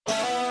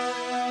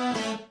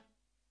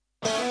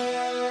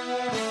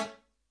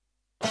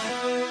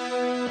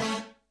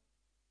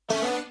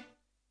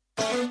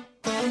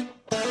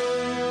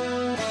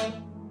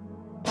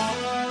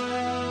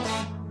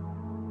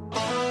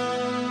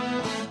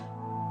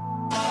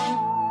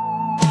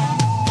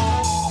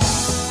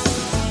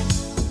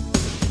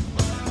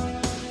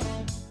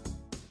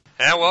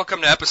And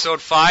welcome to episode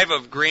 5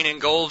 of Green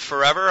and Gold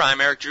Forever. I'm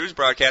Eric Drews,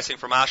 broadcasting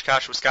from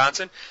Oshkosh,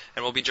 Wisconsin,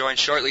 and we'll be joined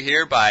shortly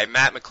here by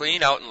Matt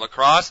McLean out in La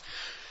Crosse.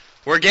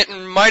 We're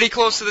getting mighty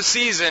close to the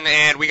season,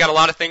 and we got a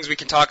lot of things we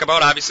can talk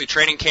about. Obviously,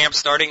 training camp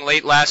starting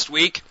late last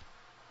week.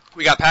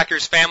 We got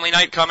Packers Family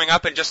Night coming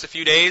up in just a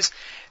few days,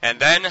 and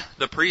then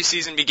the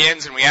preseason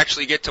begins, and we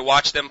actually get to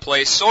watch them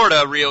play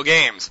sorta real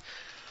games.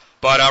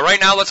 But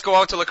right now, let's go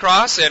out to La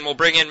Crosse, and we'll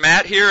bring in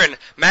Matt here. And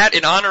Matt,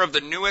 in honor of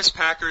the newest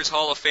Packers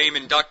Hall of Fame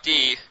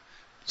inductee,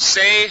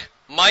 say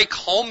Mike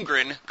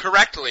Holmgren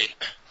correctly.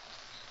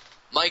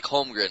 Mike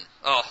Holmgren.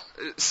 Oh,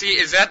 see,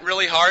 is that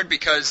really hard?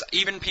 Because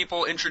even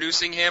people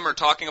introducing him or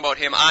talking about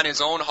him on his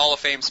own Hall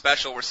of Fame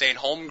special were saying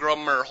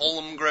Holmgren or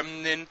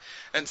Holmgren,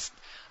 and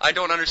I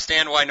don't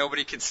understand why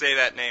nobody could say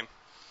that name.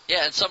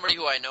 Yeah, and somebody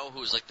who I know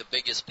who's like the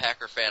biggest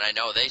Packer fan I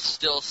know, they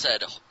still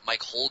said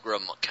Mike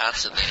Holmgren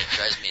constantly, and it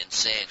drives me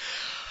insane.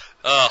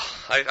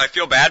 I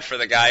feel bad for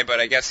the guy, but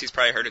I guess he's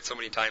probably heard it so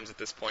many times at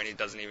this point he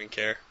doesn't even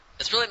care.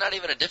 It's really not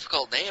even a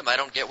difficult name. I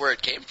don't get where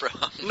it came from.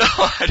 No,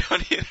 I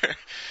don't either.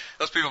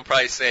 Those people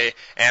probably say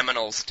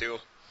aminals, too.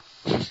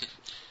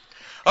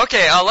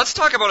 Okay, let's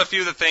talk about a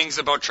few of the things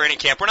about training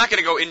camp. We're not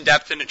going to go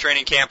in-depth into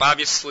training camp.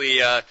 Obviously,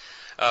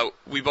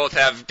 we both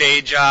have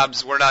day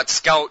jobs. We're not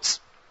scouts.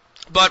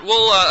 But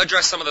we'll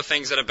address some of the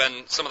things that have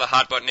been some of the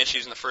hot-button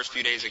issues in the first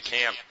few days of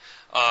camp.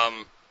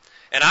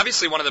 And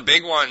obviously one of the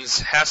big ones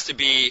has to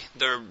be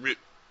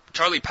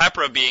Charlie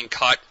Pepra being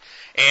cut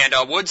and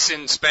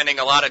Woodson spending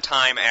a lot of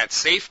time at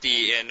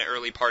safety in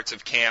early parts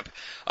of camp.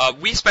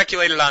 We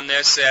speculated on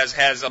this, as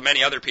has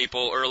many other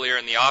people earlier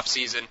in the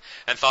offseason,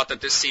 and thought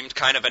that this seemed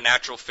kind of a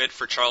natural fit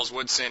for Charles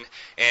Woodson,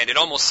 and it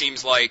almost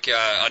seems like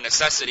a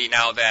necessity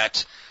now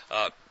that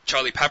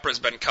Charlie Pepra's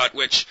been cut,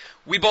 which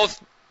we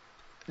both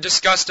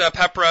discussed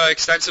Pepra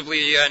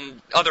extensively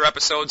in other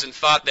episodes and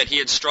thought that he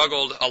had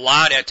struggled a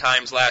lot at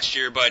times last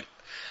year, but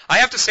I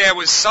have to say I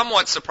was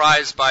somewhat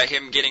surprised by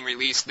him getting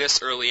released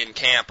this early in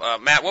camp.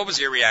 Matt, what was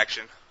your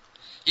reaction?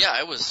 Yeah,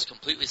 I was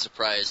completely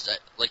surprised.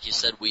 Like you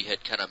said, we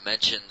had kind of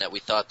mentioned that we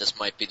thought this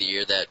might be the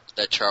year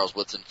that Charles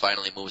Woodson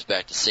finally moves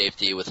back to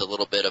safety with a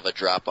little bit of a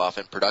drop-off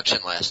in production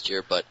last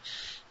year, but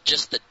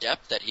just the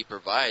depth that he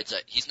provides,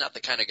 he's not the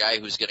kind of guy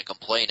who's going to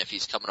complain if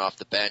he's coming off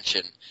the bench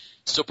and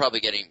still probably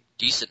getting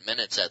decent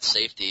minutes at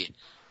safety.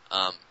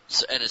 And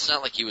it's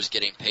not like he was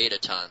getting paid a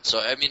ton.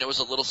 So, I mean, it was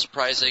a little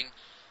surprising.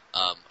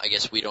 I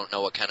guess we don't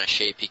know what kind of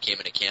shape he came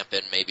into camp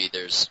in. Maybe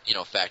there's,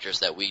 factors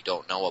that we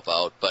don't know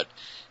about, but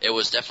it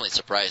was definitely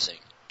surprising.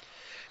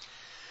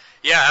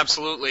 Yeah,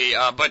 absolutely.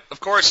 But, of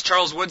course,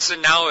 Charles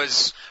Woodson now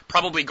is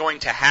probably going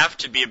to have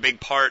to be a big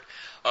part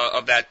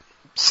of that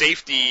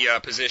safety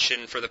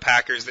position for the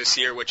Packers this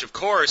year, which, of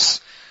course,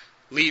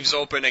 leaves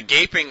open a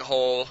gaping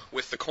hole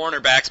with the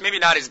cornerbacks. Maybe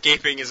not as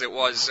gaping as it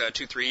was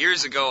 2-3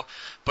 years ago,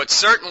 but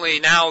certainly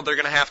now they're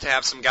going to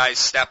have some guys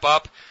step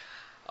up.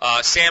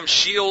 Sam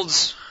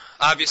Shields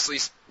obviously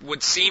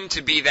would seem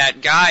to be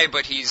that guy,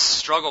 but he's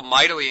struggled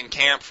mightily in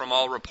camp from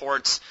all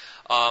reports,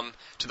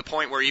 to the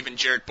point where even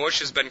Jarrett Bush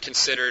has been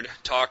considered,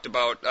 talked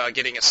about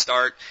getting a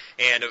start,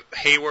 and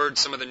Hayward,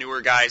 some of the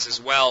newer guys as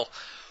well.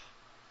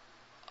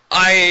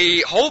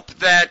 I hope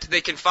that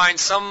they can find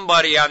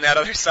somebody on that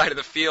other side of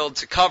the field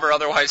to cover.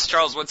 Otherwise,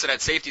 Charles Woodson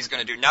at safety is going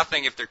to do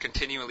nothing if they're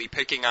continually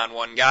picking on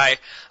one guy.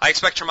 I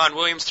expect Tramon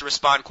Williams to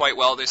respond quite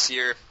well this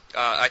year.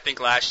 I think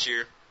last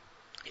year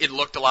it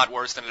looked a lot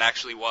worse than it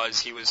actually was.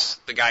 He was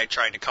the guy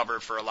trying to cover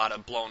for a lot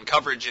of blown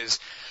coverages.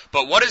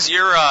 But what is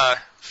your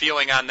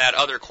feeling on that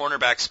other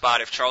cornerback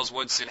spot if Charles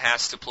Woodson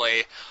has to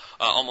play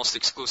almost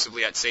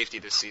exclusively at safety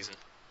this season?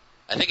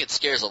 I think it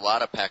scares a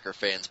lot of Packer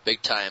fans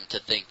big time to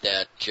think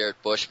that Jarrett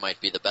Bush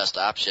might be the best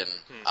option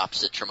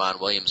opposite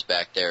Tramon Williams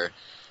back there.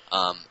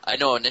 I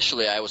know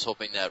initially I was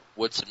hoping that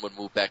Woodson would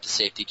move back to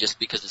safety just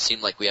because it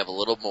seemed like we have a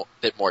little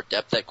bit more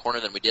depth at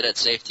corner than we did at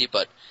safety,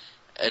 but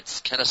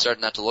it's kind of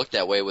starting not to look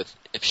that way with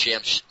if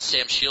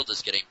Sam Shields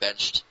is getting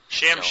benched.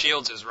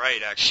 Shields is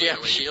right, actually.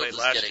 Sam Shields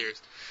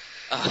is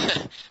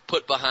getting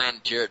put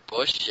behind Jarrett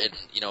Bush and,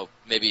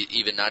 maybe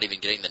even not even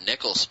getting the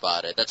nickel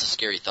spot. That's a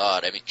scary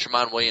thought. I mean,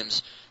 Tramon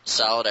Williams,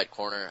 solid at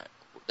corner.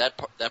 That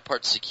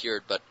part's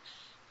secured, but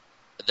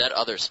that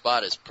other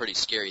spot is pretty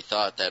scary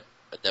thought that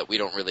we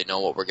don't really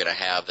know what we're going to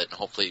have, and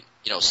hopefully,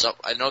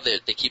 I know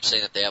they keep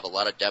saying that they have a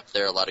lot of depth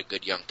there, a lot of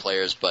good young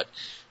players, but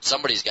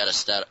somebody's got to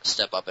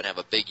step up and have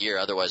a big year.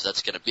 Otherwise,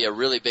 that's going to be a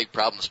really big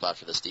problem spot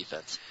for this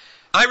defense.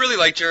 I really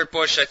like Jarrett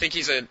Bush. I think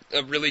he's a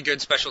really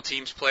good special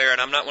teams player, and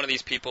I'm not one of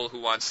these people who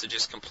wants to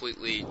just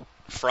completely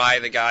fry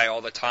the guy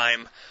all the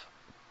time.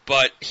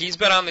 But he's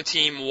been on the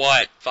team,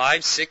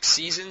 5-6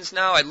 seasons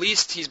now? At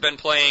least he's been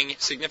playing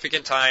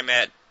significant time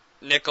at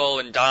nickel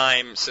and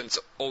dime since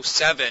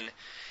 2007,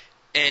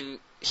 and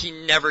he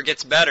never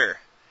gets better.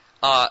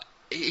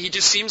 He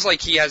just seems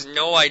like he has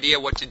no idea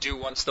what to do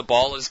once the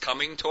ball is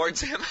coming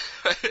towards him,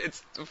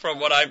 it's from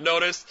what I've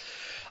noticed.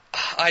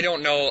 I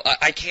don't know.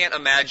 I can't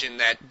imagine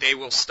that they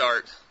will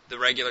start the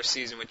regular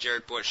season with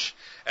Jarrett Bush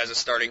as a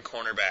starting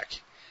cornerback.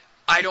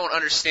 I don't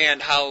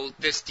understand how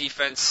this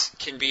defense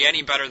can be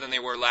any better than they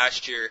were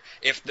last year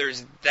if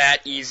there's that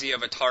easy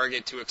of a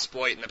target to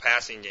exploit in the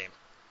passing game.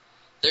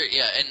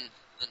 And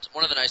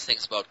one of the nice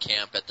things about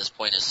camp at this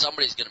point is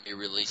somebody's going to be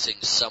releasing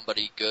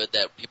somebody good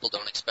that people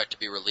don't expect to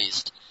be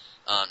released.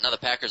 Now the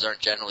Packers aren't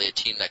generally a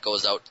team that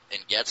goes out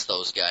and gets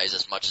those guys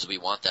as much as we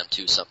want them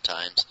to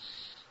sometimes.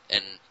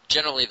 And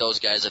generally those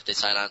guys, if they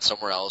sign on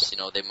somewhere else,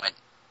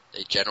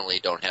 they generally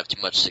don't have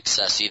too much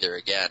success either.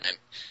 Again, and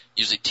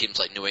usually teams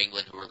like New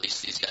England who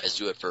release these guys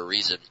do it for a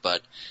reason,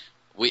 but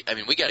we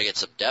got to get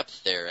some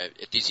depth there.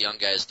 If these young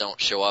guys don't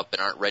show up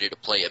and aren't ready to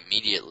play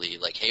immediately,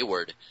 like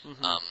Hayward,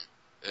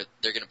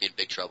 they're going to be in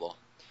big trouble.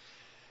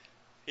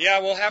 Yeah,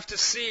 we'll have to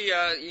see.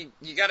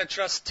 You got to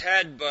trust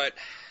Ted, but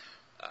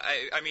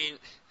I mean,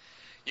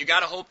 you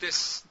got to hope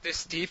this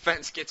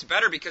defense gets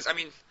better because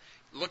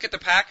look at the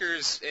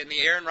Packers in the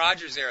Aaron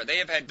Rodgers era. They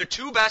have had the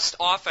two best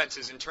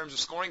offenses in terms of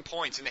scoring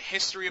points in the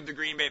history of the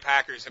Green Bay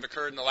Packers have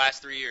occurred in the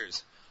last 3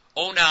 years.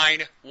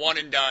 2009, one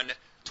and done.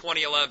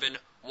 2011,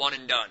 one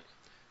and done.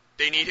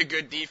 They need a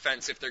good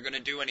defense if they're going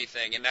to do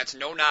anything, and that's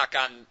no knock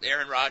on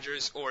Aaron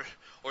Rodgers or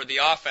the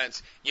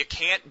offense. You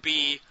can't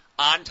be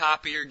on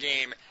top of your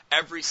game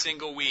every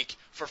single week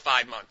for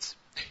 5 months.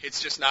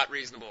 It's just not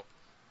reasonable.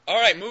 All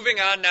right, moving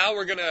on now,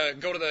 we're going to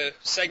go to the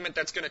segment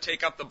that's going to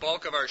take up the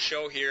bulk of our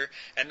show here,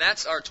 and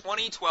that's our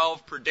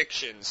 2012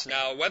 predictions.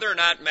 Now, whether or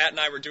not Matt and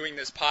I were doing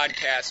this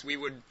podcast, we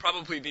would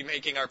probably be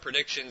making our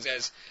predictions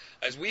as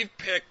we've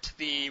picked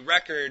the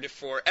record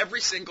for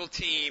every single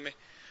team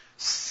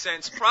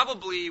since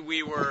probably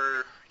we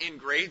were in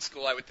grade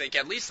school, I would think,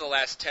 at least the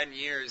last 10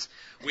 years.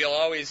 We'll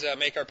always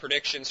make our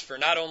predictions for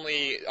not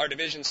only our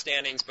division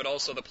standings, but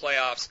also the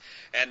playoffs,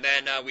 and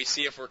then we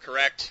see if we're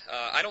correct.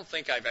 I don't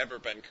think I've ever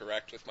been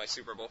correct with my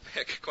Super Bowl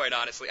pick, quite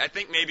honestly. I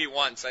think maybe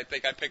once. I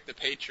think I picked the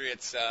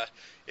Patriots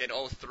in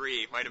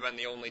 2003. Might have been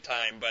the only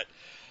time, but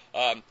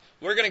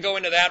we're going to go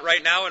into that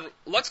right now, and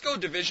let's go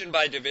division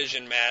by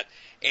division, Matt,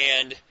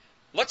 and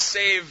let's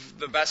save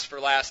the best for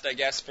last, I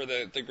guess, for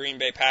the Green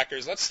Bay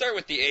Packers. Let's start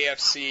with the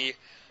AFC,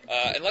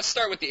 and let's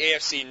start with the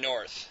AFC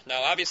North.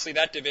 Now, obviously,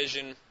 that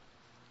division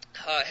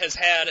has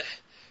had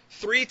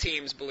 3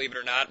 teams, believe it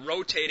or not,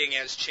 rotating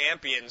as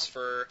champions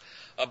for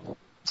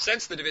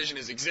since the division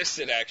has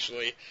existed,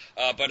 actually.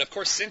 But, of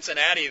course,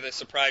 Cincinnati, the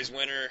surprise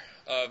winner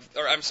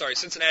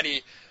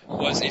Cincinnati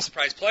was a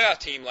surprise playoff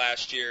team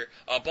last year.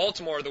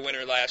 Baltimore, the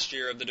winner last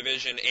year of the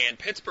division, and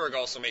Pittsburgh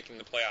also making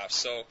the playoffs.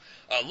 So,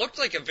 looked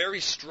like a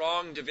very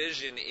strong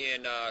division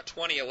in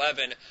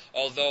 2011,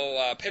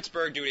 although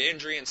Pittsburgh, due to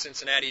injury, and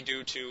Cincinnati,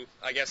 due to,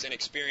 I guess,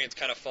 inexperience,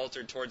 kind of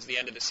faltered towards the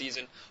end of the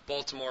season.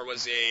 Baltimore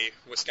was a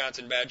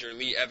Wisconsin Badger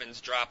Lee Evans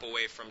drop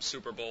away from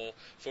Super Bowl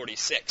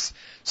 46.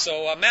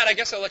 So, Matt, I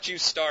guess I'll let you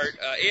start.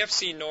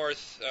 AFC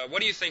North, what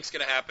do you think is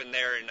going to happen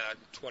there in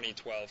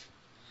 2012?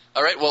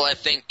 All right, well, I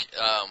think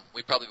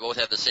we probably both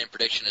have the same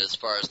prediction as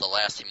far as the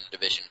last team in the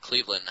division,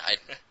 Cleveland.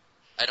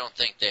 I don't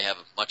think they have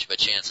much of a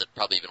chance at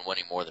probably even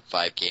winning more than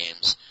 5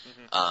 games.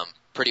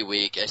 Pretty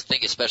weak. I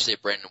think especially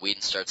if Brandon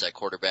Weeden starts at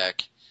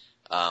quarterback,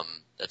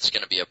 that's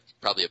going to be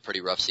probably a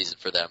pretty rough season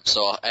for them.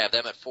 So I have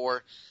them at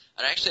 4,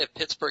 and I actually have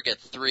Pittsburgh at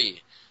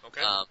 3.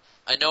 Okay.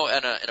 I know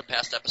in a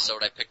past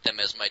episode I picked them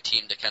as my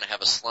team to kind of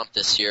have a slump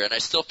this year, and I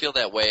still feel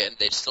that way, and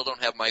they still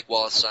don't have Mike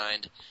Wallace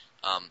signed.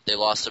 They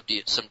lost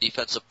some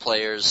defensive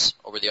players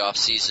over the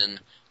offseason.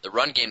 The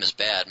run game is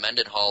bad.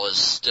 Mendenhall is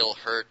still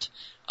hurt.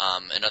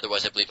 And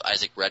otherwise, I believe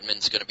Isaac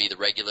Redman's going to be the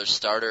regular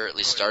starter, at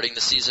least starting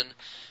the season.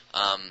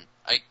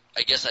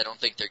 I guess I don't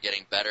think they're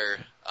getting better.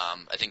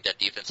 I think that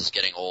defense is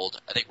getting old.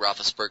 I think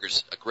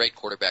Roethlisberger's a great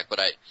quarterback, but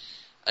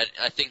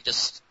I think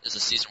this is a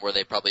season where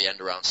they probably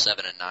end around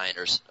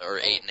 7-9 or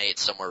 8-8,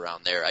 somewhere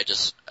around there. I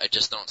just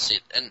don't see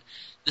it. And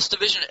this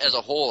division as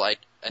a whole, I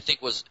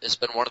think has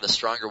been one of the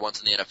stronger ones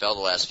in the NFL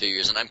the last few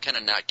years, and I'm kind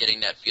of not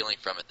getting that feeling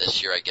from it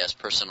this year, I guess,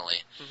 personally.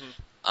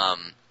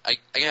 I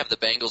have the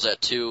Bengals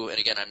at 2, and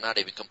again, I'm not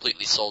even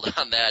completely sold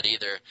on that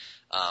either.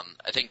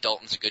 I think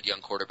Dalton's a good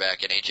young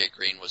quarterback, and A.J.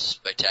 Green was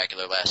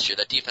spectacular last year.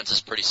 That defense is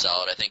pretty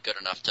solid, I think good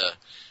enough to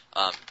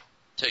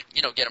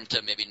get them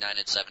to maybe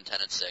 9-7,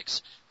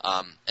 10-6.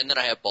 And then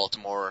I have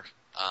Baltimore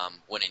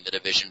winning the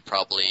division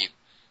probably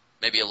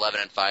maybe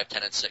 11-5,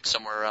 10-6,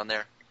 somewhere around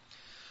there.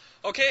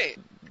 Okay,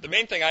 the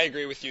main thing I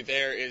agree with you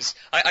there is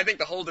I think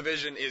the whole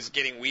division is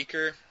getting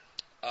weaker.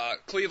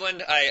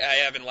 Cleveland,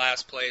 I have in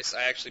last place.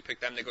 I actually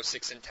picked them to go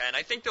 6-10.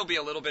 I think they'll be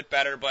a little bit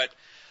better, but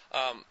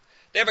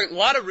they have a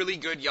lot of really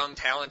good young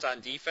talent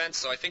on defense,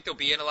 so I think they'll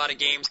be in a lot of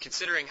games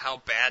considering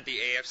how bad the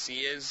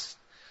AFC is.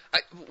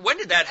 When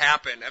did that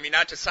happen? I mean,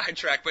 not to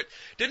sidetrack, but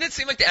didn't it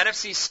seem like the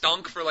NFC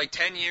stunk for like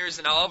 10 years,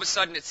 and now all of a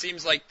sudden it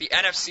seems like the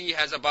NFC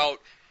has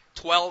about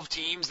 12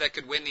 teams that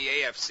could win the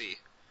AFC?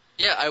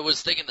 Yeah, I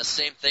was thinking the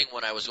same thing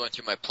when I was going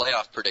through my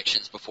playoff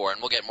predictions before,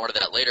 and we'll get more to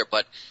that later,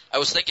 but I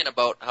was thinking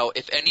about how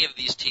if any of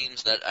these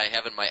teams that I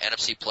have in my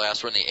NFC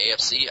playoffs were in the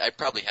AFC, I'd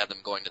probably have them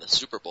going to the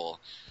Super Bowl.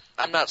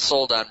 I'm not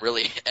sold on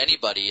really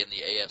anybody in the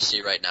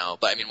AFC right now,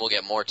 but I mean, we'll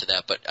get more to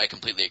that, but I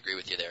completely agree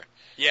with you there.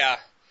 Yeah.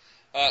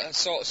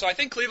 So I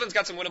think Cleveland's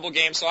got some winnable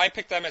games, so I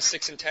picked them as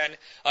 6-10.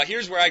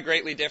 Here's where I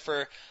greatly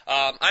differ.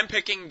 I'm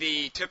picking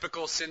the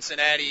typical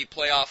Cincinnati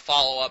playoff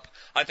follow-up.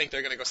 I think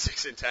they're going to go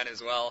 6-10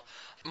 as well.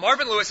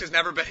 Marvin Lewis has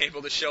never been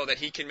able to show that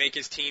he can make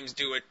his teams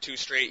do it 2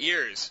 straight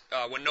years.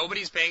 When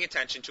nobody's paying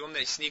attention to him,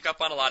 they sneak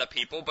up on a lot of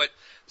people, but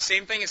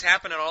same thing has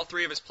happened on all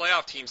 3 of his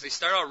playoff teams. They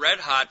start out red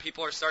hot.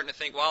 People are starting to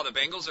think, wow, the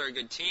Bengals are a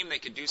good team. They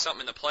could do something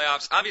in the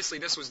playoffs. Obviously,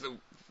 this was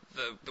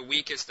the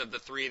weakest of the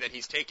 3 that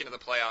he's taken to the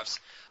playoffs.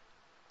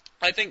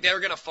 I think they're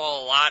going to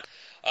fall a lot.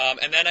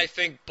 And then I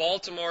think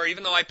Baltimore,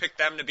 even though I picked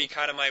them to be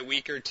kind of my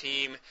weaker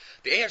team,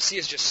 the AFC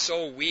is just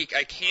so weak.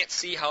 I can't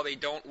see how they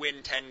don't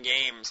win 10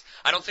 games.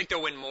 I don't think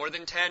they'll win more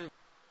than 10.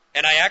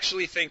 And I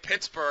actually think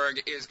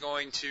Pittsburgh is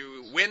going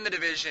to win the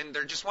division.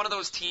 They're just one of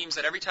those teams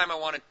that every time I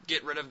want to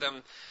get rid of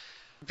them,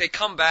 they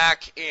come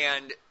back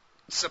and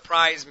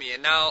surprise me.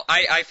 And now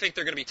I think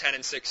they're going to be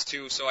 10-6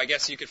 too, so I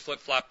guess you could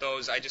flip-flop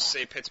those. I just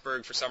say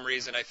Pittsburgh for some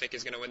reason I think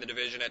is going to win the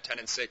division at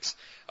 10-6,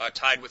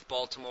 tied with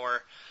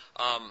Baltimore.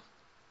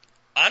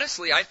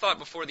 Honestly, I thought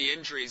before the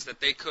injuries that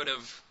they could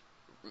have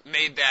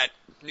made that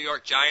New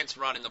York Giants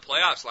run in the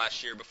playoffs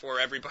last year before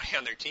everybody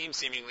on their team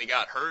seemingly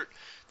got hurt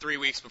 3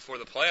 weeks before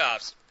the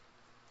playoffs.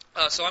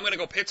 So I'm going to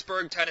go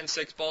Pittsburgh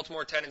 10-6,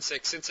 Baltimore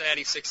 10-6,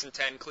 Cincinnati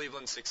 6-10,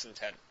 Cleveland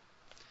 6-10.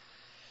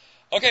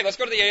 Okay, let's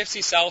go to the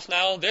AFC South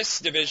now. This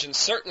division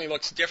certainly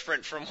looks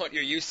different from what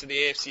you're used to the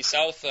AFC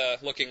South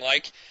looking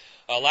like.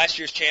 Last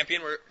year's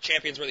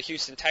champions were the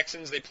Houston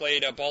Texans. They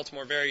played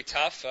Baltimore very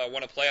tough,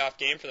 won a playoff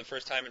game for the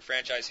first time in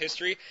franchise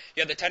history.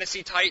 You had the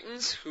Tennessee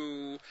Titans,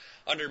 who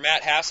under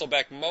Matt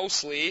Hasselbeck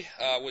mostly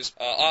was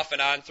off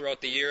and on throughout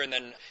the year, and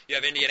then you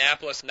have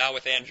Indianapolis now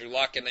with Andrew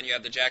Luck, and then you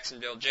have the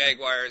Jacksonville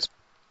Jaguars.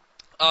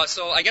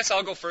 So I guess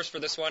I'll go first for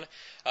this one.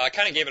 I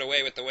kind of gave it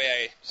away with the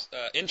way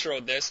I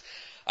introed this.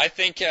 I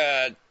think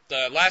the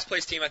last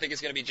place team I think is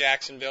going to be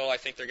Jacksonville. I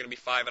think they're going to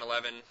be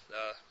 5-11.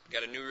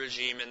 Got a new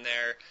regime in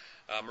there.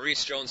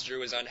 Maurice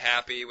Jones-Drew is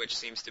unhappy, which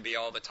seems to be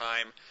all the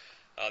time.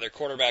 Their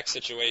quarterback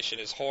situation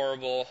is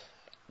horrible,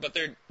 but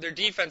their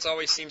defense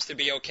always seems to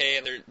be okay,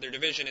 and their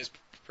division is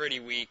pretty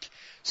weak.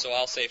 So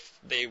I'll say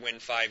they win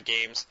 5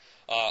 games.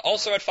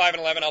 Also at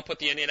 5-11, I'll put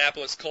the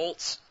Indianapolis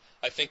Colts.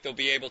 I think they'll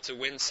be able to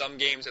win some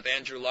games with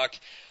Andrew Luck.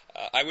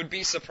 I would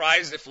be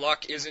surprised if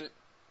Luck isn't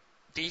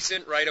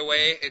decent right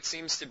away. It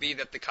seems to be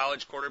that the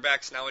college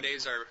quarterbacks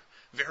nowadays are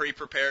very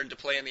prepared to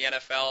play in the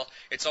NFL.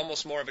 It's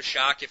almost more of a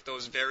shock if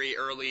those very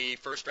early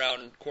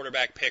first-round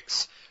quarterback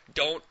picks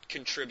don't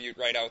contribute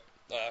right out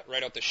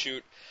the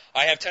chute.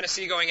 I have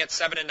Tennessee going at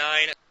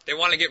 7-9. They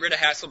want to get rid of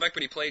Hasselbeck,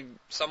 but he played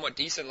somewhat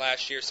decent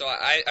last year, so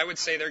I would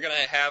say they're going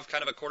to have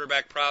kind of a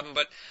quarterback problem,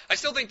 but I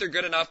still think they're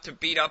good enough to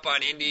beat up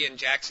on Indy and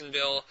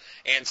Jacksonville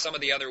and some of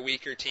the other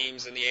weaker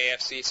teams in the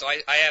AFC, so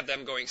I have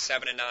them going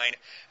 7-9,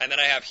 and then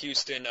I have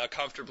Houston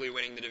comfortably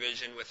winning the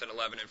division with an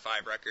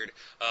 11-5 record.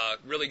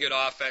 Really good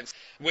offense.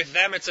 With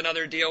them, it's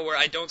another deal where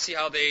I don't see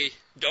how they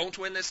don't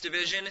win this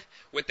division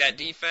with that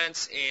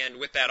defense and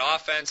with that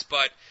offense,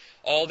 but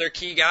all their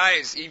key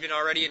guys, even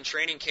already in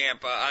training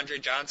camp. Andre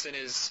Johnson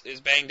is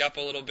banged up a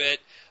little bit.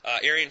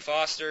 Arian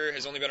Foster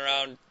has only been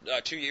around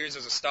 2 years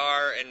as a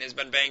star and has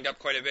been banged up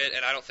quite a bit,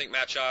 and I don't think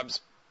Matt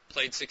Schaub's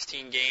played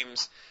 16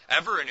 games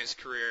ever in his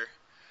career.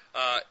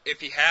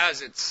 If he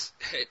has,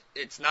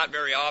 it's not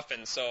very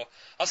often. So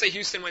I'll say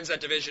Houston wins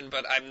that division,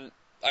 but I'm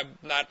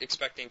not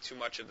expecting too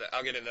much of that.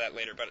 I'll get into that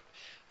later, but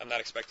I'm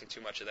not expecting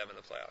too much of them in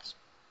the playoffs.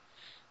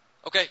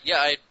 Okay, yeah,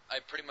 I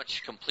pretty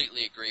much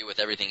completely agree with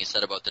everything you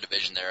said about the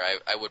division there.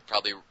 I would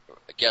probably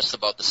guess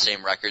about the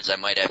same records. I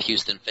might have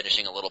Houston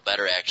finishing a little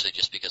better, actually,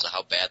 just because of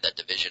how bad that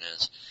division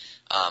is.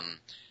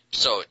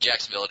 So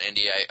Jacksonville and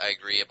Indy, I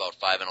agree about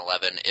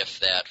 5-11. If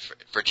that,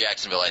 for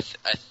Jacksonville,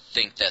 I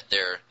think that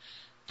they're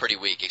pretty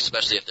weak,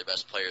 especially if their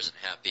best player isn't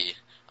happy.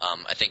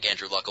 I think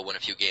Andrew Luck will win a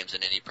few games,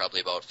 and Indy probably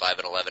about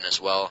 5-11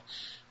 as well.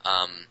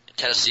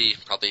 Tennessee,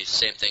 probably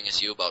same thing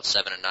as you, about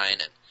 7-9,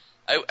 and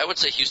I would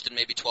say Houston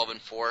maybe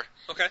 12-4.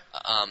 Okay.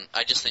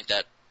 I just think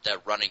that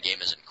running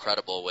game is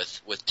incredible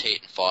with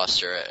Tate and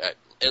Foster.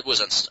 It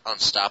was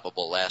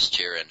unstoppable last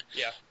year, and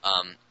yeah.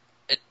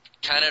 It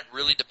kind of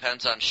really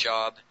depends on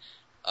Schaub.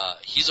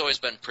 He's always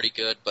been pretty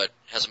good, but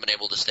hasn't been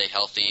able to stay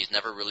healthy. He's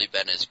never really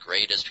been as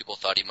great as people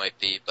thought he might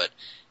be. But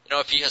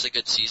if he has a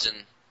good season,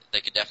 they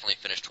could definitely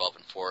finish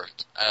 12-4.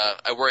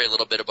 I worry a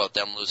little bit about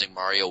them losing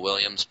Mario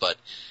Williams, but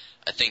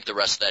I think the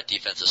rest of that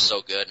defense is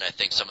so good, and I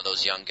think some of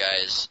those young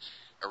guys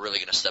are really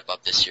going to step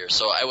up this year.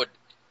 So I would,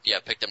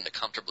 pick them to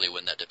comfortably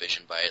win that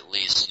division by at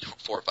least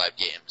 4 or 5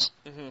 games.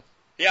 Mm-hmm.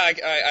 Yeah,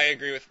 I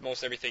agree with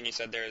most everything you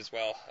said there as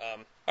well. All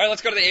right,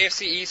 let's go to the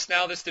AFC East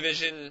now. This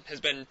division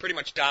has been pretty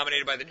much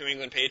dominated by the New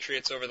England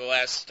Patriots over the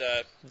last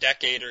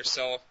decade or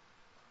so.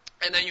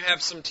 And then you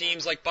have some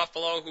teams like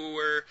Buffalo who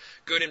were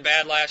good and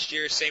bad last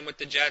year, same with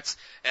the Jets,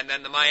 and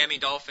then the Miami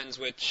Dolphins,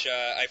 which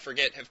I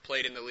forget have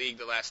played in the league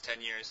the last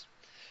 10 years.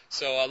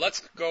 So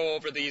let's go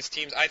over these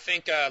teams. I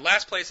think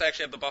last place I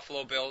actually have the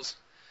Buffalo Bills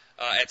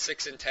at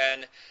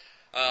 6-10.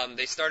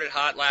 They started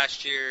hot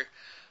last year.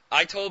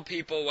 I told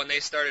people when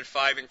they started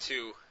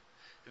 5-2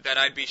 that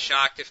I'd be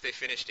shocked if they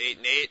finished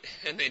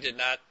 8-8, and they did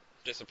not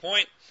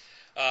disappoint.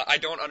 I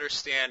don't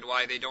understand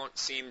why they don't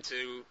seem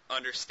to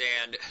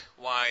understand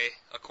why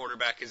a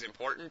quarterback is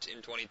important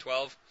in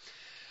 2012.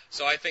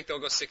 So I think they'll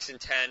go 6-10.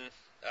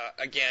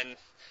 Again,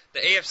 the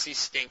AFC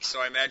stinks,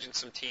 so I imagine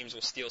some teams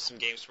will steal some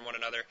games from one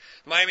another.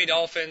 Miami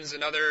Dolphins,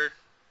 another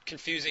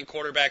confusing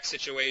quarterback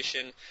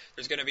situation.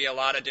 There's going to be a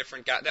lot of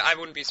different guys. I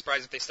wouldn't be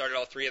surprised if they started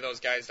all three of those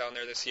guys down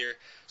there this year.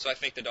 So I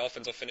think the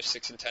Dolphins will finish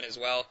 6-10 as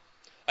well.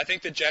 I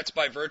think the Jets,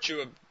 by virtue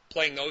of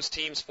playing those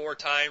teams 4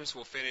 times,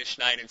 will finish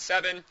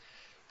 9-7.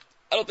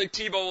 I don't think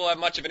Tebow will have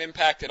much of an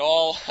impact at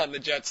all on the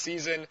Jets'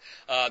 season.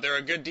 They're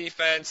a good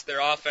defense. Their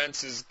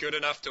offense is good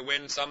enough to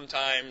win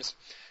sometimes.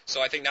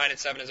 So I think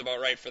 9-7 is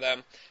about right for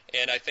them.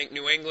 And I think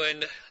New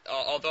England,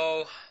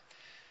 although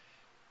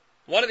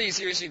one of these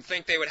years you'd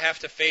think they would have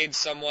to fade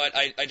somewhat,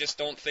 I just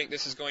don't think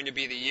this is going to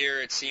be the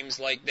year. It seems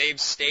like they've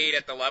stayed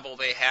at the level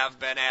they have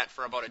been at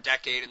for about a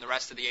decade, and the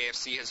rest of the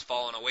AFC has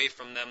fallen away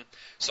from them.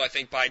 So I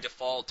think by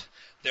default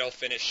they'll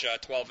finish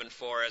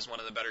 12-4 as one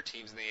of the better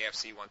teams in the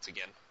AFC once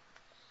again.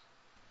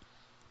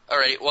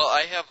 Alrighty, well,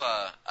 I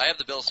have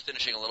the Bills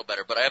finishing a little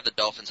better, but I have the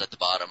Dolphins at the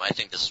bottom. I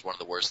think this is one of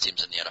the worst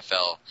teams in the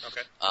NFL.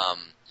 Okay.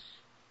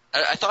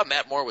 I thought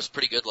Matt Moore was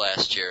pretty good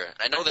last year.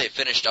 I know they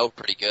finished out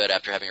pretty good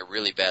after having a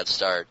really bad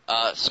start.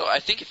 So I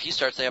think if he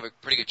starts, they have a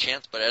pretty good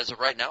chance. But as of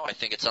right now, I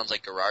think it sounds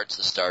like Garrard's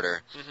the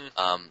starter.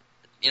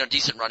 Mm-hmm.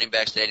 Decent running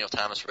backs, Daniel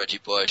Thomas, Reggie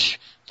Bush.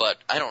 But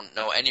I don't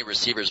know any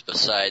receivers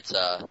besides,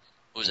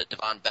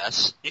 Devon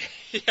Bess?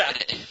 Yeah.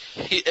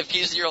 If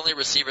he's your only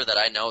receiver that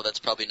I know, that's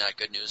probably not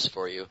good news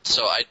for you.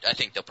 So I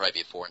think they'll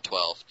probably be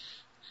 4-12.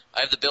 I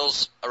have the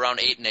Bills around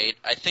 8-8.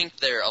 I think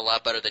they're a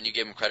lot better than you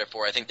gave them credit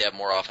for. I think they have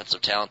more offensive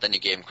talent than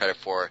you gave them credit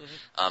for.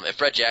 Mm-hmm. If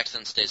Fred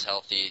Jackson stays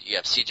healthy, you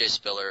have C.J.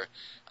 Spiller,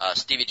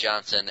 Stevie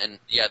Johnson, and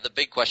the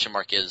big question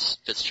mark is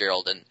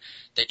Fitzgerald. And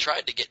they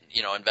tried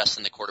to invest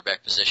in the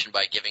quarterback position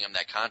by giving him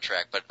that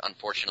contract, but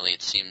unfortunately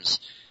it seems,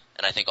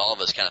 and I think all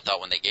of us kind of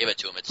thought when they gave it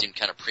to him, it seemed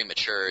kind of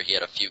premature. He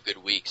had a few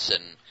good weeks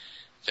and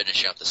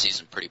finishing out the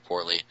season pretty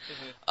poorly.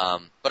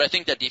 Mm-hmm. But I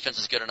think that defense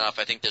is good enough.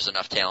 I think there's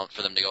enough talent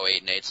for them to go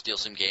 8-8, steal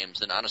some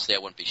games, and honestly I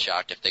wouldn't be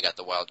shocked if they got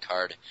the wild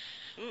card.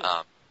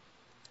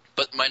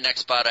 But my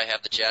next spot I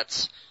have the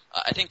Jets.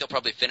 I think they'll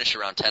probably finish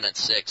around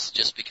 10-6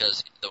 just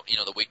because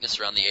the weakness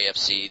around the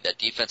AFC, that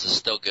defense is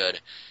still good.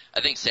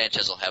 I think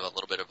Sanchez will have a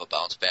little bit of a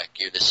bounce back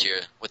year this year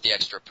with the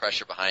extra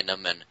pressure behind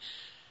him,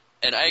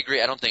 and I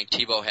agree, I don't think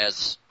Tebow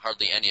has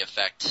hardly any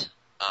effect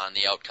on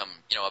the outcome,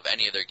 of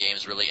any of their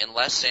games really,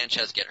 unless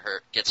Sanchez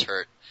gets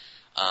hurt.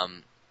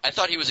 I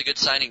thought he was a good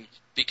signing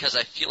because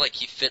I feel like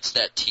he fits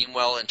that team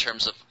well in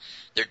terms of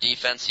their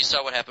defense. You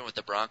saw what happened with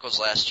the Broncos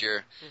last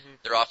year. Mm-hmm.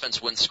 Their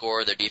offense wouldn't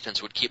score, their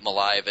defense would keep them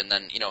alive, and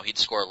then, he'd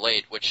score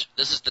late, which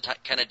this is the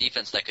kind of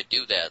defense that could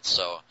do that.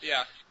 So,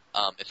 yeah.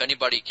 If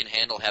anybody can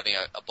handle having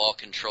a ball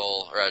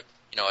control or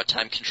a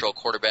time control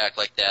quarterback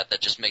like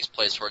that just makes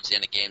plays towards the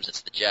end of games,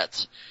 it's the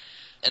Jets.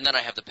 And then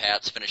I have the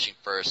Pats finishing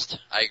first.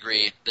 I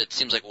agree. It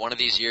seems like one of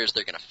these years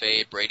they're going to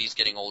fade. Brady's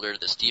getting older.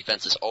 This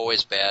defense is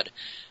always bad.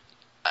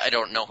 I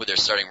don't know who their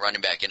starting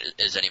running back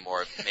is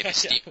anymore. Maybe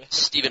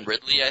Stephen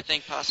Ridley, I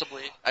think,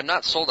 possibly. I'm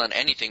not sold on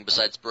anything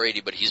besides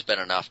Brady, but he's been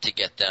enough to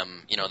get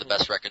them, the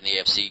best record in the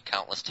AFC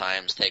countless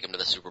times, take them to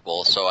the Super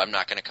Bowl. So I'm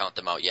not going to count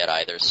them out yet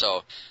either.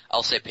 So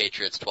I'll say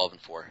Patriots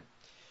 12-4.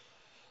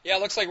 Yeah,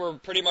 it looks like we're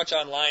pretty much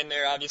on line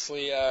there.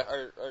 Obviously,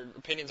 our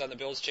opinions on the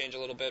Bills change a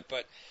little bit,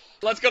 but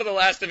let's go to the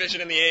last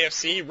division in the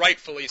AFC,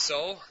 rightfully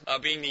so,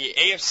 being the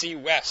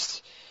AFC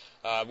West,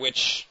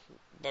 which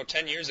about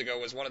 10 years ago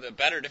was one of the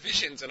better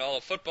divisions in all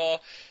of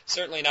football.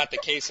 Certainly not the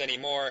case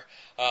anymore.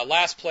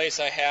 Last place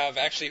I have,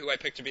 actually who I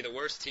picked to be the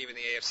worst team in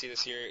the AFC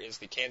this year, is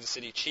the Kansas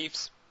City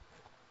Chiefs.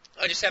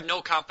 I just have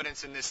no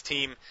confidence in this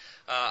team.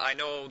 I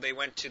know they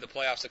went to the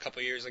playoffs a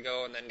couple years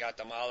ago and then got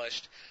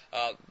demolished.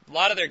 A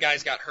lot of their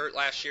guys got hurt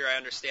last year, I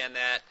understand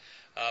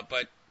that.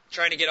 But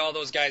trying to get all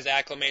those guys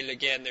acclimated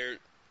again,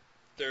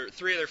 their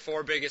 3 of their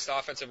 4 biggest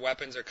offensive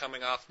weapons are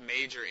coming off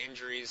major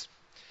injuries.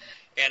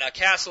 And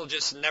Castle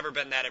just never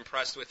been that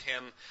impressed with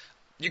him.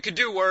 You could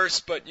do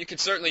worse, but you could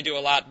certainly do a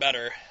lot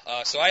better.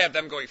 So I have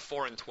them going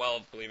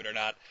 4-12, believe it or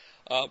not.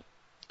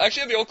 I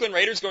actually have the Oakland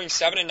Raiders going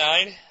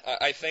 7-9.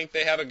 I think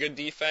they have a good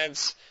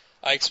defense.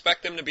 I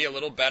expect them to be a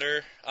little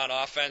better on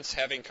offense,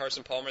 having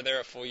Carson Palmer there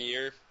a full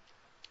year.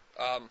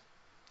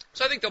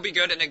 So I think they'll be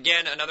good. And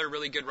again, another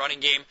really good running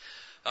game.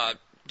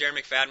 Darren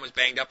McFadden was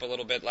banged up a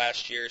little bit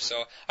last year,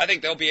 so I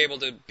think they'll be able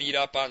to beat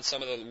up on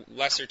some of the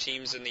lesser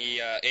teams in the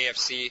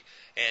AFC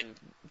and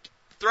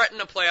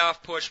threaten a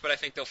playoff push, but I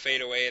think they'll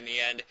fade away in the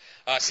end.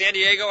 San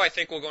Diego, I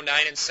think, will go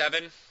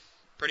 9-7.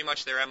 Pretty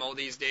much their MO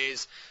these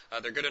days.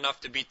 They're good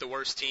enough to beat the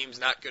worst teams,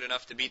 not good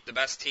enough to beat the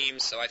best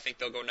teams, so I think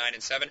they'll go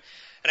 9-7.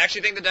 And I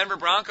actually think the Denver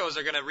Broncos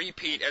are going to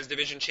repeat as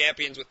division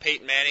champions with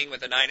Peyton Manning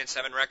with a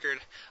 9-7 record.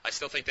 I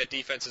still think that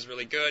defense is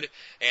really good,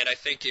 and I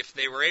think if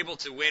they were able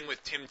to win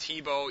with Tim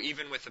Tebow,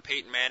 even with the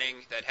Peyton Manning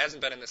that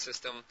hasn't been in the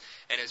system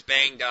and is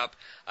banged up,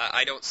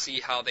 I don't see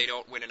how they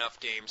don't win enough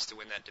games to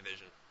win that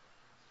division.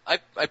 I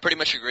pretty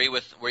much agree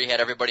with where you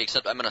had everybody,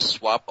 except I'm going to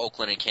swap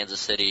Oakland and Kansas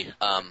City.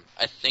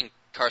 I think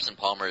Carson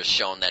Palmer has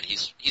shown that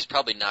he's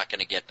probably not going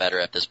to get better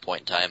at this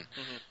point in time.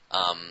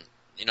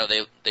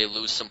 They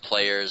lose some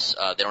players.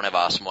 They don't have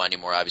Osmo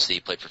anymore. Obviously,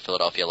 he played for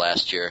Philadelphia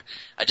last year.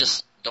 I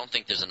just don't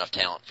think there's enough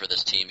talent for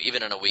this team,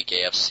 even in a weak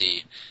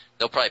AFC.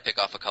 They'll probably pick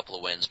off a couple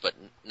of wins, but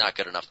not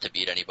good enough to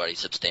beat anybody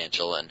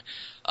substantial. And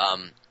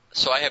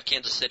so I have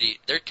Kansas City.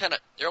 They're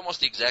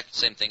almost the exact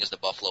same thing as the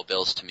Buffalo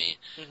Bills to me.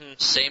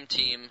 Same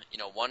team,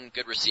 one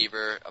good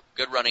receiver, a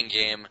good running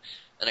game,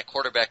 and a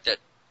quarterback that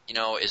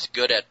is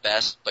good at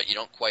best, but you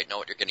don't quite know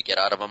what you're going to get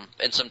out of him,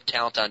 and some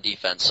talent on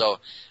defense. So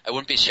I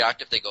wouldn't be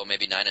shocked if they go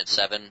maybe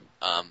 9-7,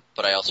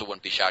 but I also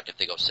wouldn't be shocked if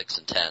they go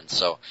 6-10.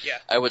 So yeah.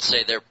 I would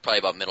say they're probably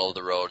about middle of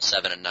the road,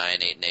 7-9,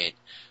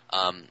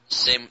 8-8.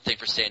 Same thing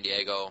for San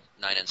Diego,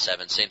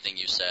 9-7. Same thing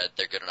you said.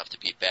 They're good enough to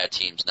beat bad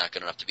teams, not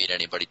good enough to beat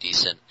anybody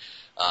decent.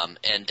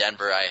 And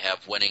Denver, I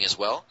have winning as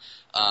well.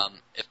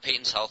 If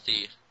Peyton's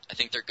healthy, I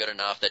think they're good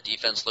enough. That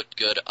defense looked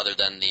good, other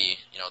than the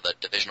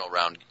divisional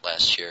round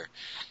last year.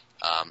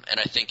 And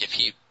I think if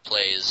he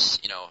plays,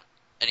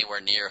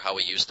 anywhere near how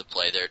he used to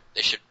play,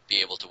 they should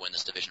be able to win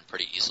this division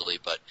pretty easily.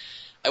 But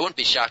I wouldn't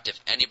be shocked if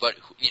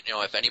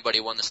anybody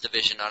won this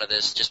division out of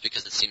this, just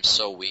because it seems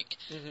so weak.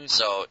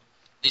 So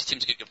these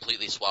teams could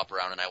completely swap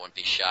around, and I wouldn't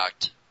be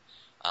shocked.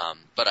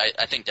 But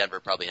I think Denver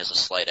probably has a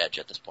slight edge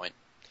at this point.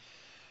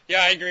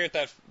 Yeah, I agree with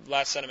that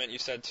last sentiment you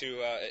said too.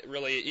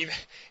 Really,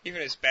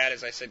 even as bad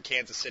as I said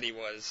Kansas City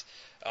was,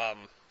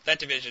 that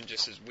division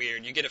just is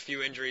weird. You get a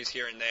few injuries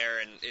here and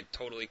there, and it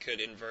totally could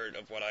invert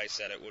of what I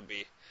said it would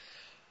be.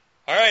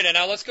 All right, and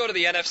now let's go to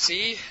the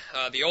NFC,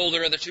 the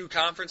older of the two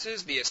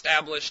conferences, the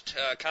established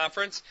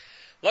conference.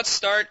 Let's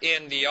start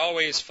in the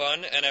always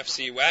fun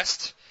NFC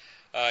West.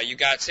 You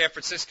got San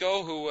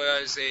Francisco, who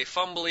was a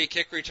fumbly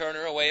kick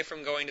returner away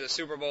from going to the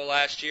Super Bowl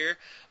last year.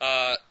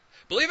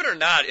 Believe it or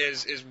not,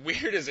 as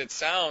weird as it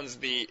sounds,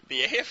 the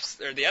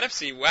AFC or the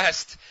NFC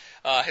West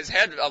has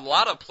had a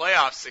lot of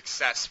playoff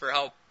success for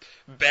how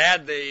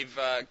bad they've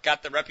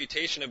got the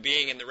reputation of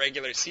being in the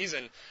regular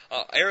season.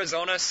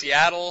 Arizona,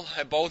 Seattle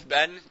have both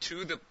been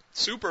to the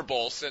Super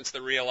Bowl since the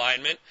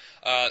realignment.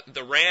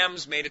 The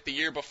Rams made it the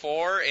year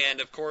before, and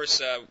of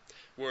course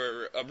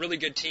were a really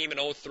good team in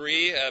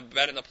 2003,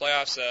 been in the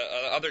playoffs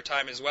other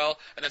time as well,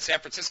 and then San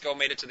Francisco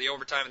made it to the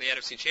overtime in the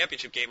NFC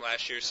Championship game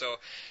last year. So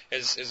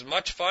as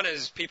much fun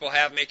as people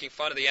have making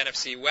fun of the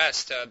NFC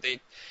West, they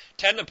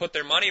tend to put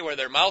their money where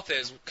their mouth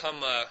is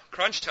come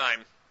crunch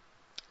time.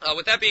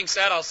 With that being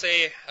said,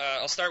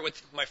 I'll start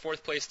with my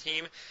fourth place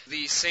team,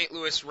 the St.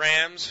 Louis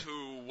Rams,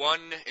 who won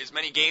as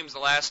many games the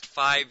last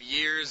 5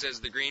 years as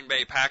the Green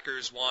Bay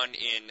Packers won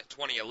in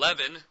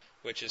 2011,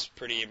 which is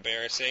pretty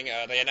embarrassing.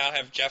 They now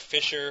have Jeff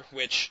Fisher,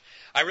 which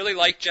I really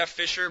like Jeff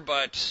Fisher,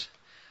 but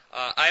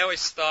I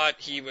always thought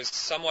he was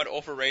somewhat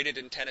overrated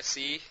in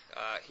Tennessee.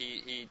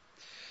 He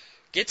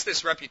gets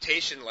this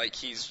reputation like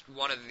he's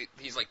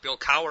like Bill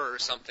Cowher or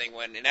something,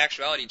 when in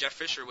actuality Jeff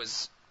Fisher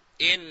was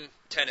in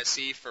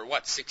Tennessee for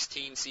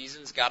 16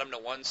 seasons, got him to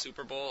one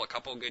Super Bowl, a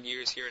couple good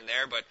years here and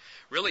there, but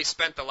really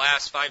spent the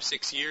last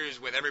 5-6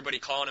 years with everybody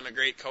calling him a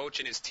great coach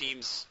and his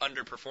team's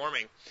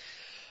underperforming.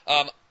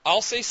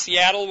 I'll say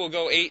Seattle will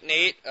go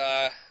 8-8.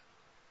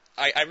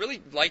 I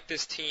really like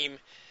this team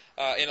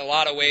in a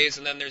lot of ways,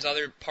 and then there's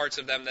other parts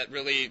of them that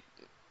really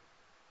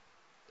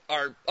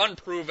are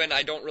unproven.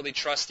 I don't really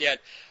trust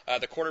yet.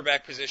 The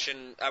quarterback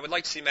position, I would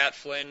like to see Matt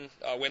Flynn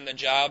win the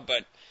job,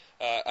 but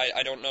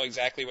I don't know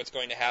exactly what's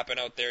going to happen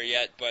out there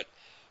yet, but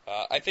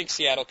I think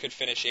Seattle could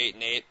finish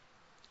 8-8.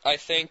 I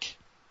think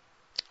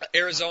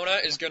Arizona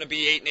is going to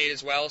be 8-8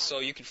 as well, so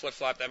you can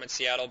flip-flop them in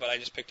Seattle, but I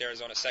just picked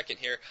Arizona second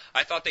here.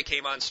 I thought they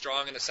came on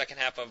strong in the second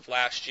half of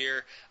last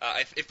year.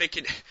 If they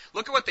could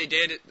look at what they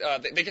did,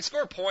 they can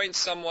score points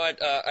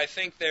somewhat. I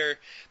think they're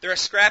a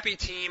scrappy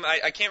team.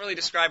 I can't really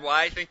describe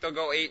why I think they'll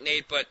go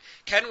 8-8, but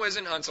Ken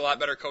Wisenhunt's a lot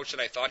better coach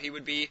than I thought he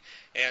would be,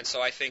 and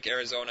so I think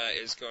Arizona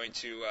is going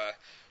to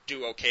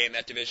do okay in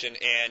that division.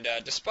 And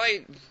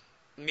despite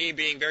me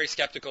being very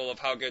skeptical of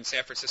how good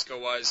San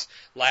Francisco was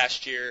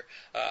last year,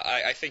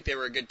 I think they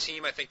were a good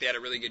team. I think they had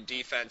a really good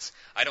defense.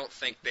 I don't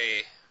think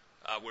they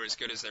were as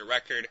good as their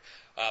record,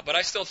 but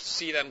I still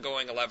see them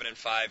going 11-5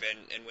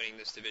 and winning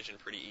this division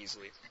pretty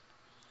easily.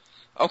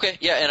 Okay,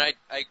 yeah, and I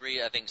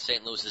agree. I think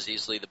St. Louis is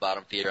easily the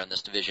bottom feeder in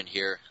this division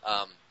here.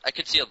 I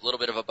could see a little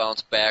bit of a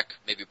bounce back.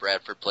 Maybe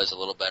Bradford plays a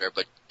little better,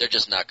 but they're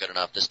just not good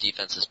enough. This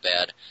defense is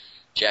bad.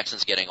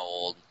 Jackson's getting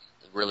old.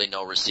 Really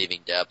no receiving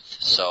depth.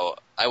 So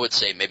I would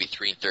say maybe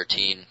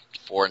 3-13,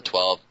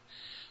 4-12.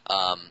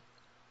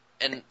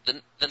 And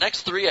the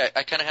next three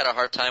I kind of had a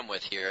hard time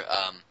with here.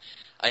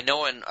 I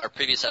know in our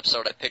previous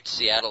episode I picked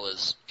Seattle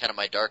as kind of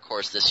my dark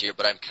horse this year,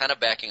 but I'm kind of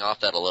backing off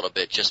that a little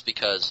bit just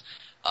because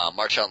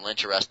Marshawn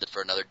Lynch arrested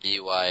for another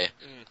DUI.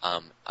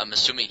 I'm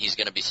assuming he's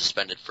going to be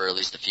suspended for at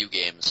least a few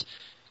games,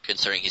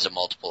 considering he's a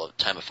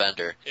multiple-time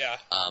offender. Yeah.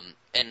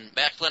 And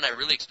Matt Flynn, I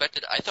really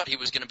expected. I thought he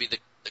was going to be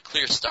the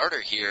clear starter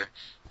here,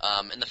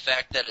 and the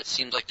fact that it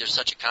seems like there's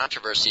such a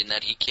controversy and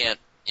that he can't,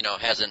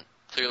 hasn't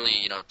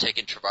clearly,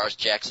 taken Travaris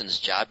Jackson's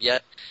job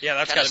yet. Yeah,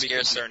 that's got to be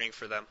concerning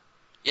for them.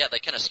 Yeah,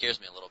 that kind of scares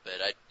me a little bit.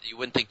 You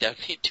wouldn't think that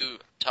would be too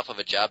tough of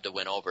a job to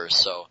win over.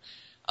 So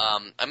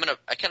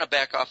I kind of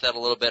back off that a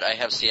little bit. I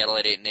have Seattle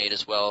at 8-8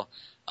 as well,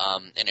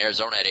 and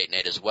Arizona at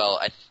 8-8 as well.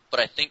 But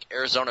I think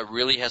Arizona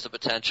really has the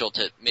potential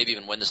to maybe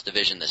even win this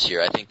division this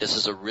year. I think this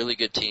is a really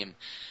good team,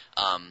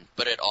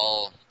 but it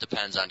all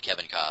depends on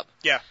Kevin Cobb.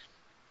 Yeah.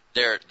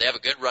 They have a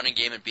good running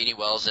game in Beanie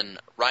Wells, and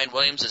Ryan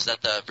Williams, is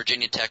that the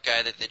Virginia Tech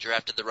guy that they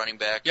drafted, the running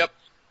back? Yep.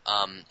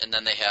 And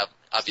then they have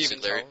obviously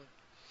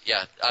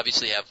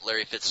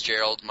Larry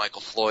Fitzgerald,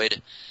 Michael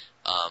Floyd.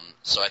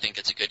 So I think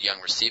it's a good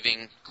young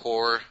receiving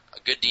core, a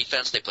good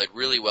defense. They played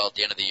really well at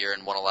the end of the year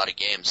and won a lot of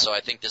games. So I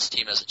think this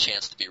team has a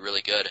chance to be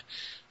really good.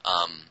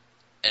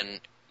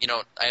 And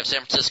I have San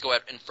Francisco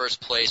in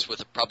first place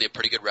with probably a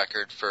pretty good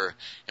record for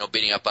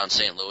beating up on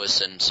St.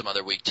 Louis and some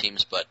other weak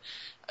teams, but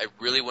I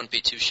really wouldn't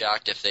be too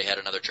shocked if they had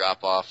another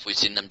drop-off. We've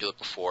seen them do it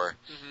before.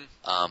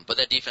 Mm-hmm. But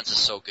that defense is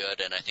so good,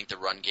 and I think the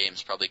run game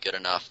is probably good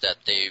enough that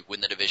they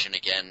win the division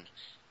again.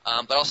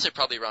 But I'll say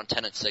probably around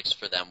 10-6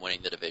 for them winning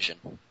the division.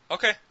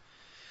 Okay.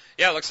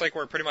 Yeah, looks like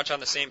we're pretty much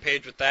on the same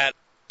page with that.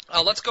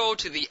 Let's go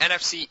to the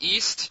NFC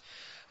East.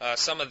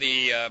 Some of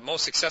the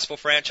most successful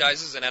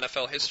franchises in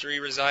NFL history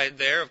reside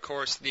there. Of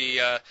course,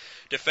 the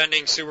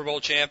defending Super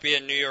Bowl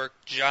champion New York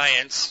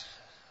Giants,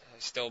 I'm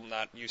still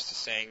not used to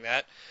saying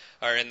that,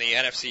 are in the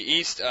NFC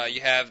East.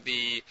 You have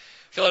the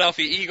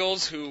Philadelphia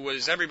Eagles, who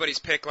was everybody's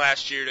pick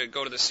last year to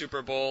go to the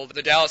Super Bowl,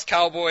 the Dallas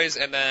Cowboys,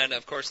 and then,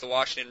 of course, the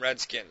Washington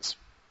Redskins.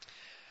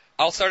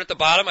 I'll start at the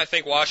bottom. I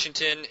think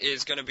Washington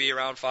is going to be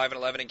around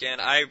 5-11 again.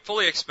 I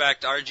fully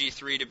expect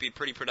RG3 to be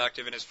pretty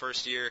productive in his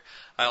first year.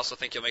 I also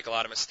think he'll make a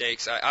lot of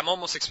mistakes. I'm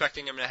almost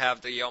expecting him to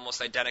have the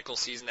almost identical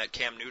season that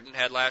Cam Newton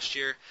had last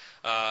year.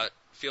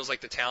 Feels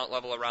like the talent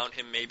level around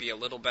him may be a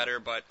little better,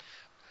 but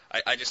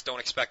I just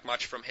don't expect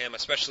much from him,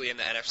 especially in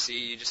the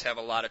NFC. You just have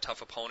a lot of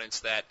tough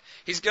opponents that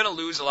he's going to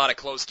lose a lot of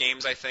close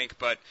games, I think,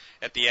 but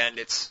at the end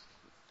it's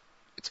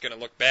going to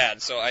look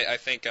bad. So I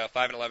think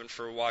 5-11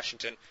 for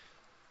Washington.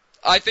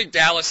 I think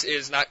Dallas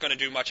is not going to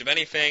do much of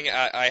anything.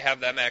 I have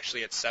them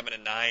actually at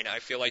 7-9. I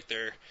feel like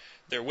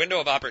their window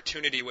of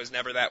opportunity was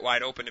never that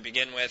wide open to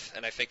begin with,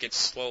 and I think it's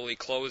slowly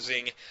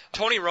closing.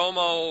 Tony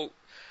Romo,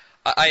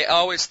 I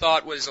always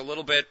thought was a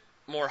little bit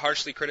more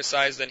harshly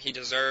criticized than he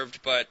deserved,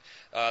 but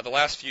the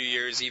last few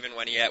years, even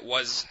when he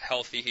was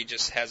healthy, he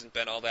just hasn't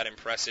been all that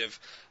impressive.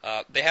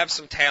 They have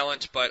some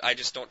talent, but I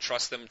just don't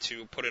trust them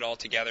to put it all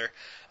together.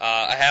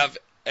 I have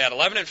at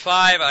 11-5,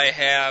 I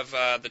have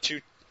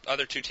the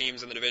other two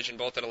teams in the division,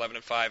 both at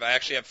 11-5. I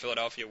actually have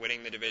Philadelphia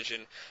winning the division.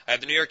 I have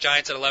the New York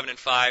Giants at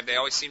 11-5. They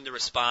always seem to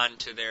respond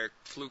to their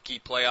fluky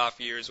playoff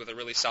years with a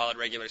really solid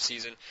regular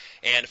season.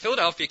 And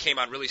Philadelphia came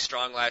on really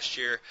strong last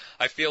year.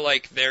 I feel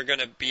like they're going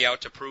to be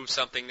out to prove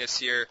something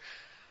this year.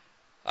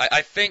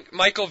 I think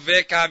Michael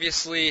Vick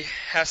obviously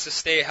has to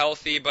stay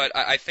healthy, but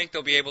I think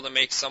they'll be able to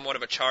make somewhat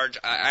of a charge.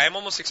 I'm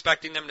almost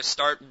expecting them to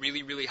start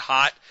really, really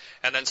hot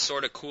and then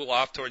sort of cool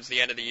off towards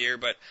the end of the year,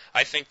 but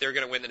I think they're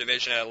going to win the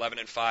division at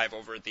 11-5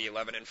 over the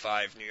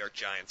 11-5 New York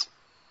Giants.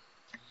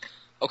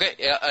 Okay,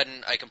 yeah,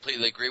 and I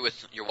completely agree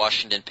with your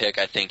Washington pick.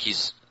 I think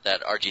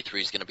that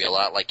RG3 is going to be a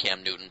lot like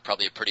Cam Newton,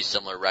 probably a pretty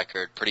similar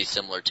record, pretty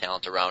similar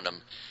talent around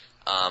him.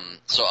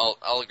 So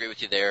I'll agree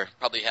with you there.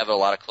 Probably have a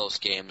lot of close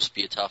games,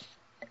 be a tough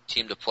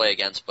team to play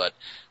against, but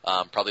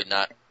probably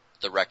not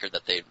the record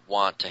that they'd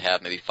want to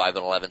have, maybe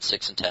 5-11,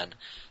 6-10.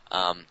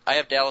 I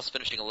have Dallas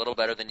finishing a little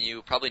better than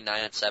you, probably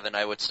 9-7,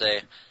 I would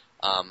say.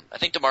 I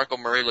think DeMarco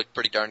Murray looked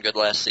pretty darn good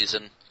last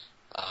season.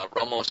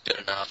 Romo's good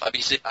enough.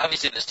 Obviously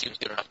this team's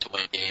good enough to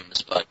win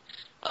games, but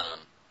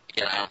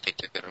again, I don't think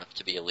they're good enough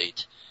to be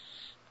elite.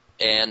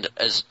 And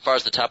as far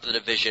as the top of the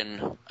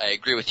division, I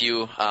agree with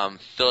you.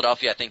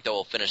 Philadelphia, I think they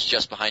will finish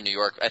just behind New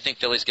York. I think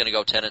Philly's going to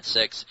go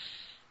 10-6.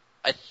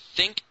 I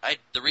think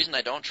the reason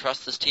I don't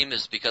trust this team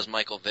is because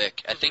Michael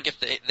Vick. I think if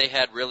they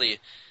had really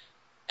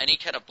any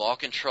kind of ball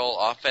control,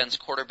 offense,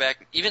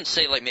 quarterback, even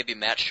say like maybe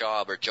Matt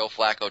Schaub or Joe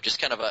Flacco, just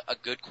kind of a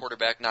good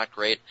quarterback, not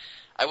great,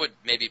 I would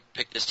maybe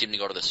pick this team to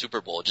go to the Super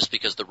Bowl just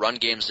because the run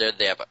game's there.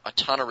 They have a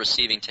ton of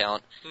receiving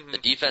talent. Mm-hmm. The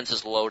defense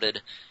is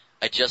loaded.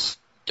 I just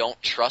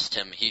don't trust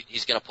him.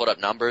 He's going to put up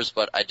numbers,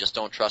 but I just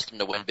don't trust him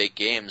to win big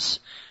games.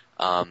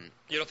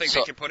 You don't think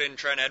they can put in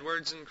Trent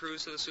Edwards and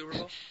cruise to the Super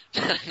Bowl?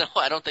 No,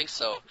 I don't think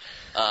so.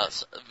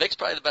 Vic's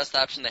probably the best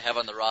option they have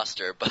on the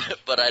roster,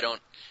 but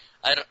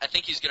I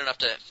think he's good enough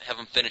to have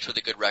him finish with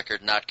a good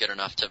record, not good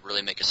enough to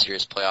really make a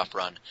serious playoff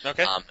run.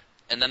 Okay.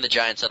 And then the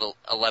Giants at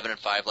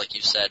 11-5, like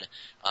you said,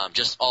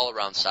 just all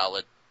around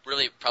solid.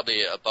 Really,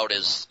 probably about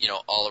as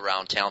all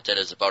around talented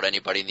as about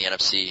anybody in the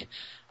NFC.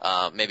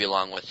 Maybe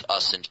along with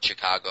us in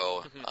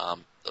Chicago,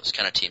 those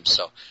kind of teams.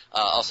 So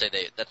I'll say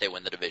that they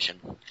win the division.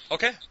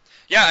 Okay.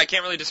 Yeah, I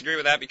can't really disagree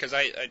with that because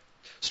I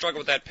struggle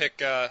with that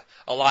pick a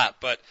lot.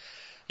 But,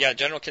 yeah,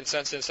 general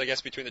consensus, I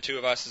guess, between the two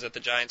of us is that the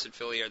Giants and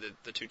Philly are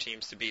the two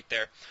teams to beat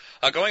there.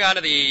 Going on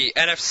to the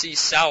NFC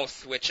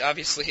South, which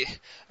obviously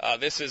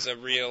this is a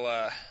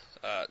real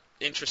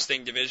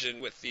interesting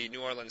division with the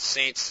New Orleans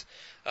Saints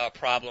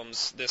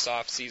problems this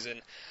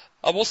offseason.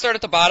 We'll start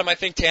at the bottom. I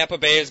think Tampa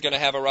Bay is going to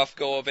have a rough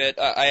go of it.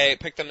 I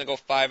picked them to go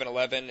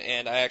 5-11,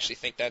 and I actually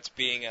think that's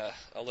being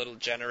a little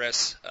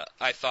generous.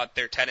 I thought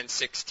their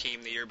 10-6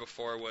 team the year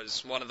before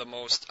was one of the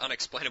most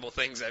unexplainable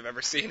things I've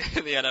ever seen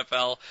in the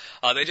NFL.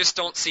 They just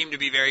don't seem to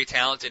be very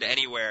talented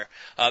anywhere.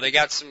 They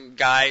got some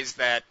guys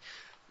that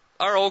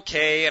are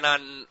okay and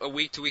on a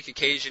week-to-week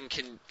occasion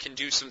can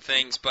do some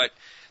things, but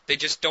they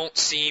just don't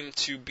seem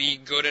to be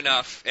good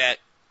enough at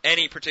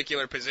any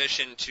particular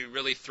position to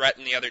really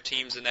threaten the other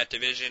teams in that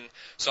division.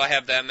 So I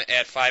have them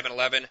at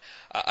 5-11.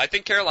 I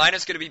think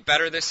Carolina's going to be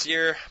better this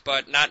year,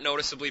 but not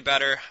noticeably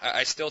better.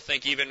 I still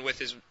think even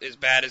with as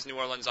bad as New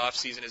Orleans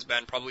offseason has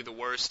been, probably the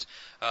worst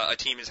a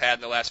team has had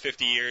in the last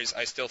 50 years,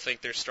 I still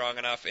think they're strong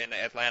enough, and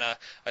Atlanta,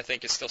 I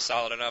think, is still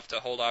solid enough to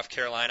hold off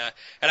Carolina.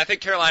 And I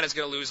think Carolina's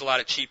going to lose a lot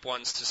of cheap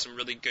ones to some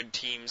really good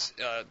teams.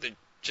 They're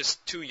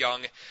just too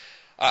young.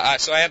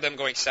 So I have them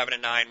going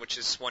 7-9, which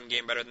is one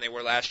game better than they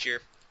were last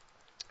year.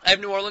 I have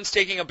New Orleans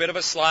taking a bit of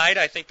a slide.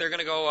 I think they're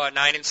going to go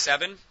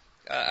 9-7.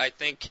 I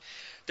think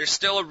they're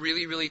still a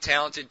really, really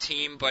talented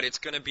team, but it's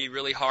going to be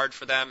really hard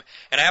for them.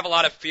 And I have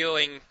a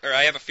feeling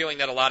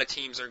that a lot of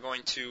teams are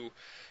going to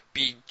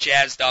be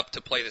jazzed up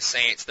to play the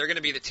Saints. They're going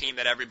to be the team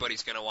that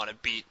everybody's going to want to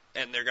beat,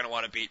 and they're going to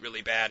want to beat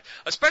really bad.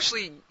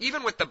 Especially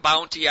even with the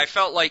bounty, I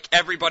felt like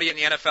everybody in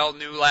the NFL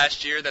knew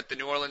last year that the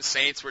New Orleans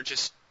Saints were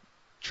just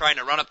trying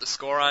to run up the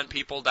score on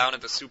people down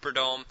at the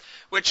Superdome,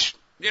 which,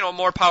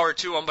 more power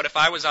to them, but if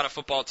I was on a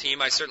football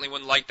team, I certainly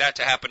wouldn't like that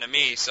to happen to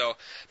me. So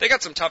they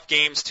got some tough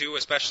games, too,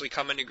 especially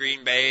coming to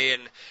Green Bay,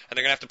 and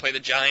they're going to have to play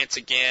the Giants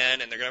again,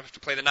 and they're going to have to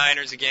play the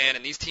Niners again,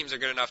 and these teams are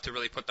good enough to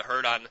really put the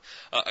hurt on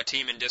a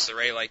team in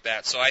disarray like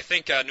that. So I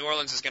think New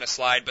Orleans is going to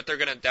slide, but they're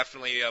going to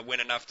definitely win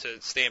enough to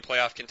stay in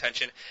playoff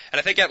contention. And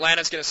I think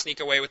Atlanta's going to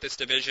sneak away with this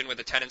division with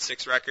a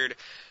 10-6 record.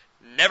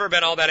 Never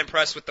been all that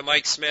impressed with the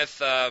Mike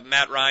Smith,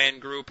 Matt Ryan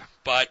group,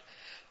 but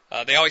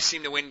they always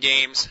seem to win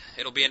games.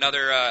 It'll be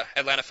another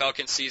Atlanta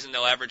Falcons season.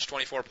 They'll average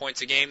 24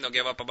 points a game. They'll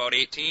give up about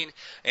 18,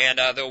 and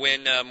they'll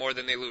win more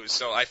than they lose.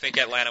 So I think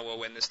Atlanta will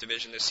win this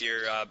division this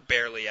year,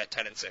 barely at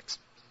 10-6.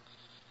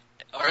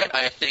 All right,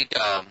 I think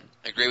I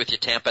agree with you.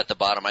 Tampa at the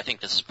bottom. I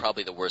think this is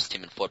probably the worst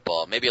team in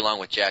football, maybe along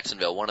with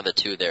Jacksonville, one of the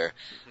two there.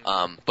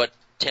 But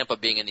Tampa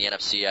being in the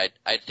NFC,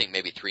 I'd think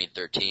maybe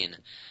 3-13.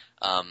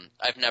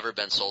 I've never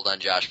been sold on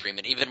Josh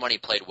Freeman, even when he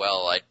played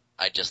well.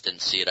 I just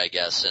didn't see it, I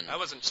guess. And I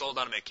wasn't sold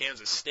on him at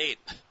Kansas State.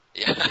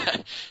 Yeah,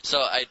 so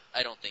I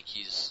don't think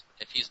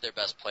if he's their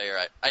best player,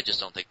 I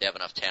just don't think they have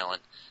enough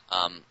talent.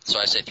 So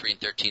I say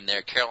 3-13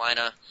 there.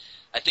 Carolina,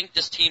 I think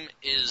this team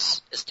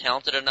is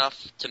talented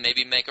enough to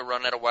maybe make a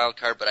run at a wild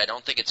card, but I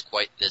don't think it's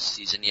quite this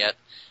season yet.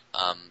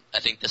 I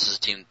think this is a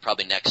team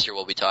probably next year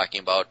we'll be talking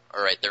about,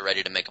 all right, they're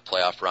ready to make a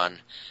playoff run.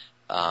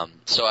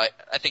 So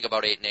I think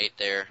about 8-8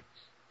 there.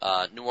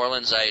 New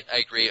Orleans, I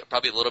agree,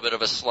 probably a little bit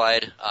of a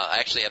slide. I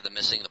actually have them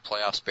missing the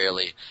playoffs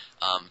barely,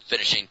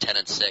 finishing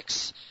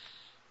 10-6.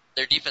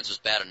 Their defense was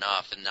bad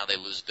enough, and now they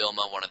lose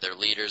Vilma, one of their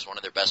leaders, one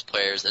of their best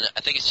players, and I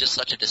think it's just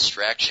such a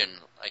distraction.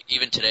 Like,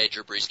 even today,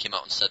 Drew Brees came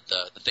out and said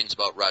the things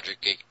about Roger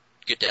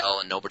Goodell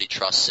and nobody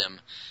trusts him.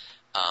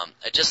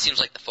 It just seems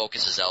like the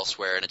focus is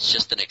elsewhere, and it's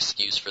just an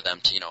excuse for them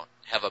to,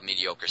 have a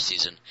mediocre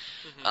season.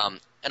 Mm-hmm.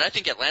 And I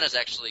think Atlanta's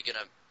actually going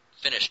to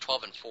finish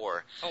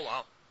 12-4. Oh,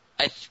 wow.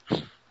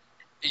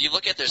 You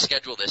look at their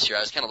schedule this year,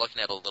 I was kind of looking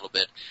at it a little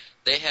bit.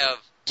 They have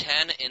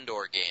 10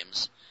 indoor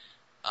games,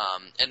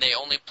 and they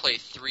only play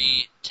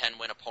 3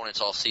 10-win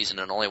opponents all season,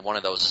 and only one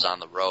of those is on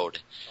the road.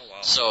 Oh,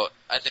 wow. So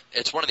I think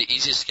it's one of the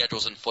easiest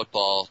schedules in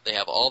football. They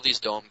have all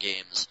these dome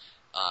games,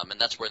 and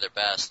that's where they're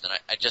best. And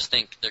I just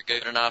think they're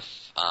good enough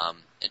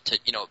to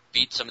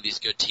beat some of these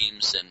good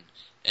teams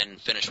and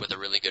finish with a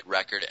really good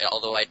record.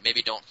 Although I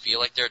maybe don't feel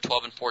like they're a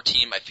 12-4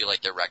 team, I feel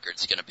like their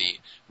record's going to be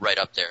right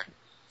up there.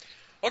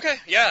 Okay,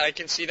 yeah, I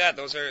can see that.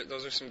 Those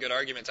are some good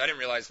arguments. I didn't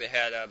realize they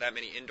had that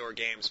many indoor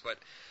games, but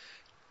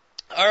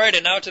all right,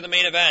 and now to the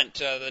main event,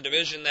 the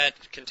division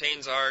that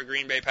contains our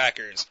Green Bay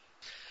Packers.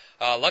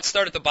 Let's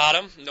start at the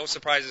bottom. No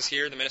surprises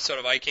here. The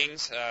Minnesota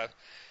Vikings. At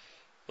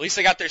least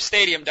they got their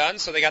stadium done,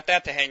 so they got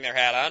that to hang their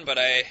hat on. But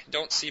I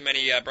don't see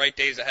many bright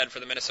days ahead for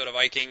the Minnesota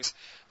Vikings.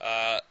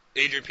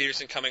 Adrian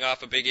Peterson coming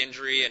off a big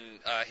injury, and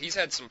he's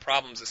had some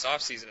problems this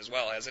offseason as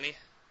well, hasn't he?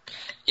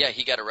 Yeah,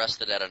 he got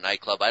arrested at a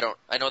nightclub.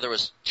 I know there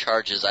was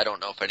charges. I don't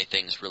know if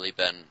anything's really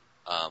been,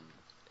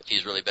 if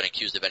he's really been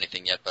accused of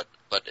anything yet. But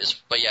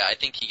yeah, I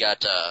think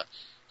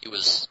he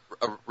was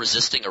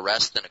resisting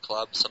arrest in a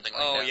club, something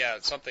like that. Oh yeah,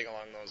 something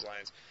along those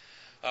lines.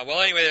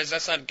 Well, anyway,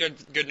 that's not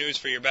good news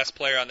for your best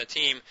player on the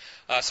team.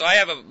 So I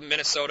have a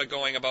Minnesota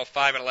going about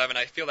 5-11.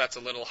 I feel that's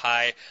a little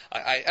high.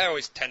 I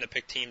always tend to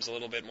pick teams a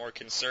little bit more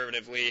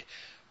conservatively,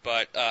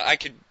 but I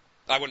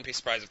wouldn't be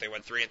surprised if they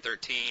went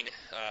 3-13.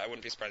 I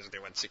wouldn't be surprised if they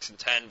went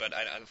 6-10, but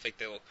I don't think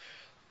they'll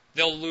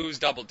they'll lose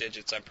double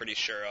digits, I'm pretty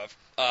sure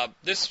of.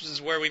 This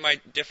is where we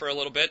might differ a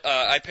little bit.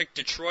 I picked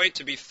Detroit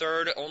to be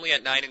third, only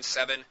at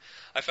 9-7.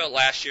 I felt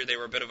last year they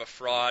were a bit of a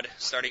fraud,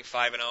 starting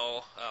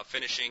 5-0,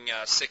 finishing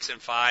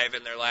 6-5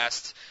 in their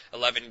last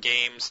 11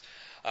 games.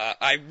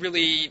 I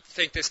really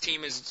think this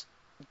team is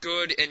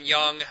good and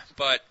young,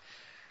 but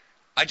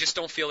I just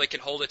don't feel they can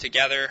hold it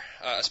together,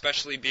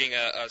 especially being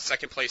a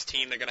second-place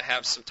team. They're going to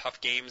have some tough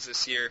games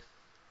this year.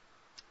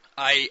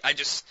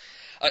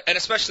 And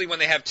especially when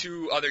they have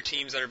two other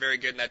teams that are very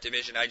good in that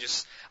division,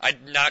 I'm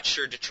not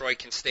sure Detroit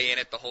can stay in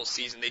it the whole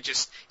season.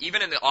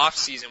 Even in the off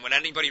season, when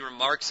anybody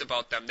remarks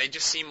about them, they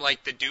just seem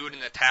like the dude in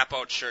the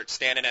tap-out shirt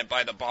standing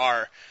by the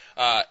bar,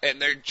 and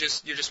you're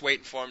just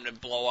waiting for them to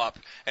blow up.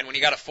 And when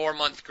you got a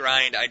 4-month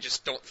grind, I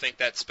just don't think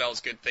that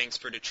spells good things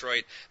for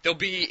Detroit. They'll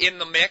be in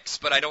the mix,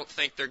 but I don't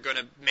think they're going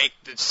to make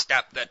the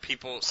step that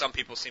some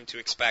people seem to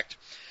expect.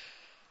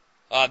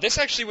 This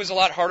actually was a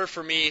lot harder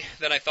for me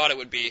than I thought it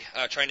would be,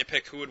 trying to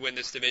pick who would win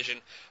this division.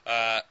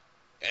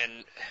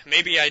 And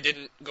maybe I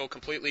didn't go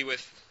completely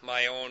with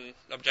my own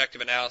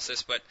objective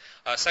analysis, but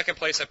second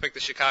place I picked the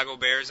Chicago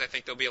Bears. I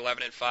think they'll be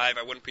 11-5.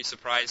 I wouldn't be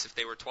surprised if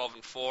they were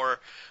 12-4,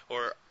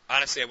 or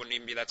honestly I wouldn't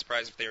even be that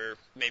surprised if they were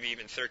maybe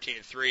even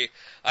 13-3.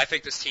 I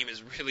think this team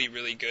is really,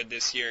 really good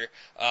this year.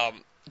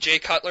 Jay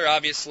Cutler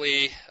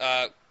obviously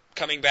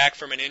coming back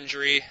from an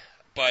injury,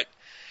 but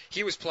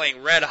he was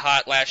playing red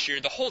hot last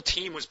year. The whole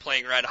team was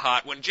playing red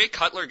hot. When Jay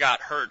Cutler got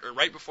hurt, or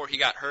right before he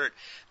got hurt,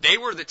 they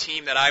were the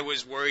team that I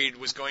was worried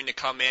was going to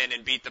come in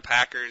and beat the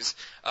Packers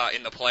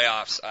in the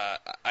playoffs.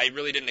 I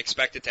really didn't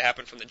expect it to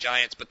happen from the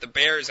Giants, but the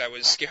Bears I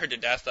was scared to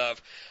death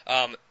of.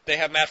 They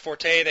have Matt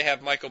Forte, they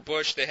have Michael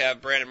Bush, they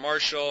have Brandon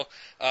Marshall.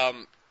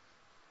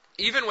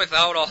 Even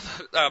without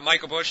all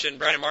Michael Bush and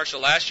Brandon Marshall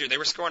last year, they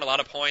were scoring a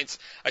lot of points.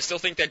 I still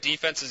think that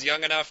defense is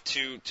young enough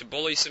to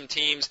bully some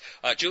teams.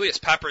 Julius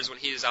Peppers, when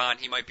he is on,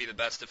 he might be the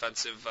best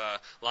defensive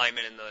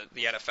lineman in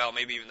the NFL,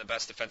 maybe even the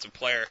best defensive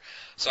player.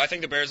 So I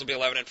think the Bears will be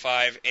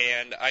 11-5,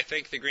 and I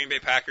think the Green Bay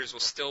Packers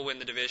will still win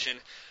the division.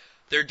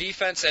 Their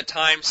defense at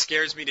times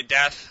scares me to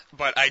death,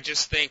 but I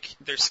just think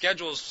their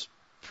schedule's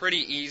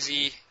pretty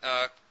easy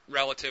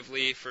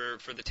relatively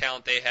for the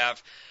talent they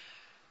have.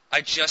 I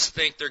just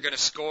think they're going to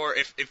score,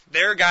 if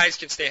their guys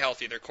can stay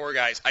healthy, their core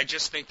guys, I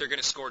just think they're going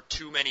to score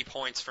too many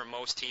points for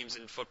most teams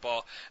in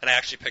football, and I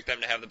actually picked them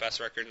to have the best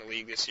record in the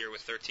league this year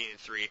with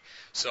 13-3.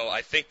 So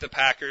I think the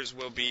Packers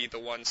will be the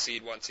 1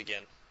 seed once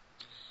again.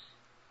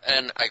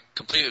 And I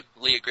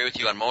completely agree with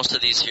you on most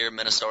of these here.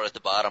 Minnesota at the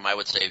bottom, I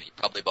would say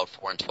probably about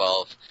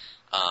 4-12.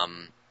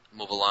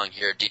 Move along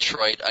here.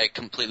 Detroit, I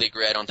completely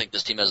agree. I don't think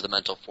this team has the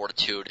mental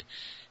fortitude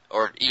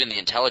or even the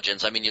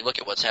intelligence. I mean, you look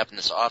at what's happened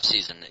this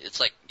offseason.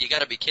 It's like, you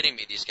got to be kidding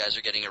me. These guys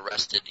are getting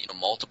arrested,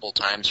 multiple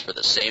times for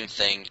the same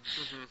thing,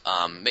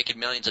 making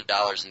millions of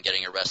dollars and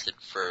getting arrested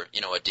for,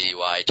 a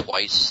DUI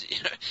twice.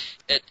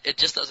 It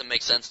just doesn't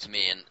make sense to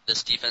me, and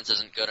this defense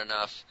isn't good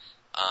enough.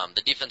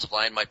 The defensive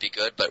line might be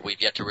good, but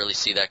we've yet to really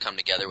see that come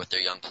together with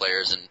their young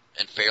players,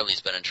 and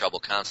Fairley's been in trouble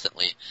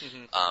constantly.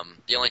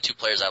 The only two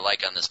players I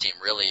like on this team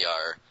really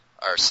are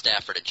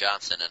Stafford and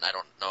Johnson, and I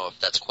don't know if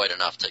that's quite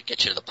enough to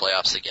get you to the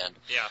playoffs again.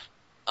 Yeah.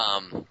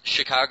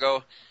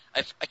 Chicago,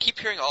 I keep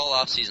hearing all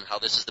offseason how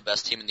this is the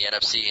best team in the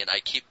NFC, and I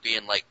keep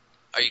being like,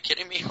 are you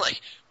kidding me?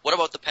 Like, what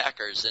about the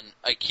Packers? And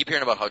I keep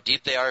hearing about how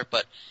deep they are,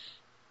 but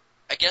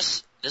I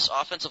guess this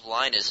offensive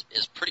line is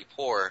pretty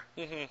poor.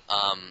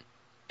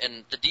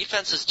 And the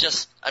defense is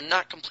just, I'm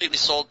not completely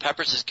sold.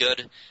 Peppers is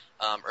good.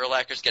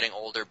 Urlacher's getting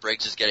older.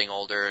 Briggs is getting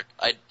older.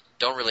 I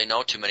don't really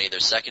know too many of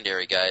their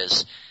secondary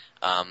guys.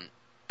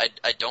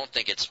 I don't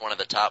think it's one of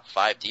the top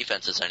 5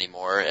 defenses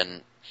anymore,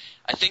 and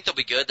I think they'll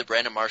be good. The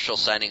Brandon Marshall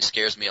signing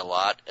scares me a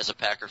lot as a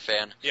Packer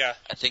fan. Yeah.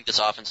 I think this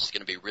offense is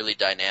going to be really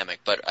dynamic,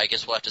 but I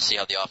guess we'll have to see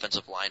how the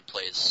offensive line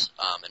plays.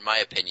 In my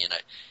opinion,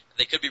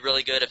 they could be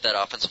really good if that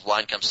offensive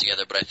line comes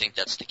together, but I think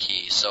that's the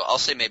key. So I'll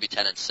say maybe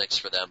 10-6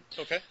 for them.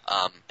 Okay.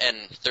 And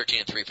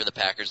 13-3 for the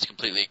Packers.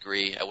 Completely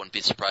agree. I wouldn't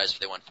be surprised if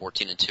they went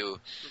 14-2.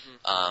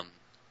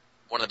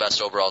 One of the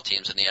best overall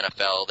teams in the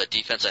NFL. The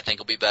defense, I think,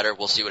 will be better.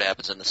 We'll see what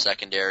happens in the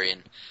secondary,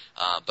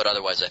 but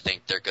otherwise, I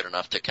think they're good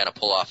enough to kind of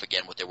pull off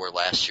again what they were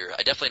last year.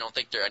 I definitely don't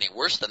think they're any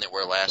worse than they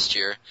were last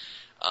year.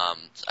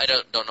 I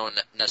don't know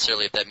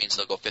necessarily if that means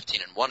they'll go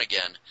 15-1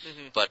 again,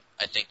 but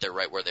I think they're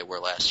right where they were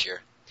last year.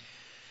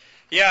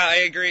 Yeah, I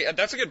agree.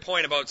 That's a good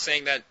point about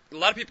saying that a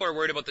lot of people are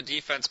worried about the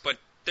defense, but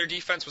their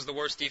defense was the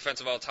worst defense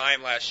of all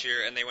time last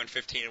year, and they went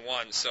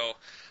 15-1. So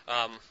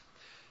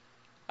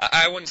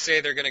I wouldn't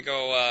say they're going to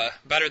go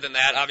better than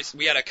that. Obviously,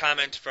 we had a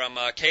comment from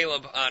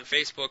Caleb on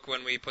Facebook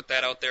when we put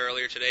that out there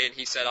earlier today, and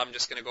he said, I'm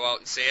just going to go out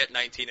and say it,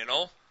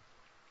 19-0.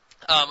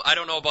 I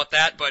don't know about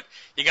that, but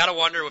you got to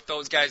wonder if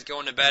those guys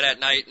going to bed at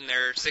night in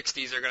their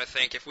 60s are going to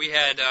think, if we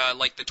had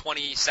like the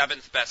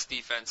 27th best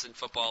defense in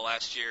football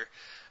last year,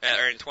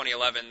 or in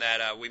 2011,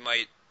 that we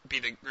might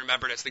be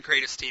remembered as the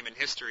greatest team in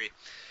history.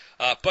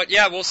 But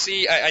yeah, we'll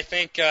see. I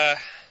think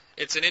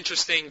it's an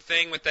interesting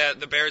thing with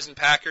the Bears and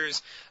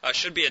Packers.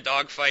 Should be a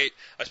dogfight,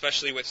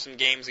 especially with some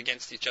games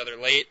against each other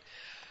late.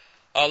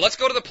 Let's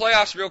go to the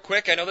playoffs real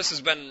quick. I know this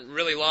has been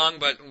really long,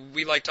 but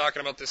we like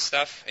talking about this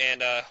stuff,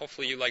 and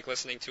hopefully you like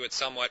listening to it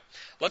somewhat.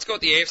 Let's go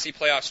with the AFC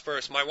playoffs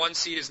first. My 1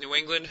 seed is New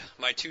England.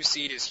 My 2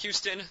 seed is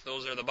Houston.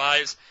 Those are the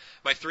byes.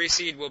 My 3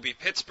 seed will be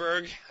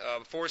Pittsburgh.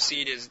 4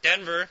 seed is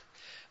Denver.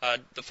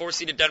 The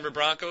 4-seeded Denver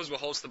Broncos will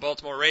host the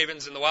Baltimore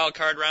Ravens in the wild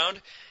card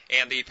round,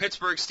 and the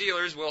Pittsburgh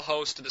Steelers will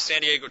host the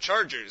San Diego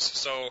Chargers.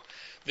 So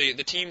the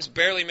teams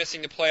barely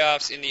missing the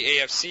playoffs in the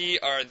AFC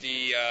are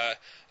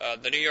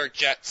the New York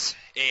Jets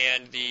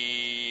and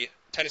the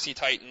Tennessee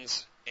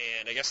Titans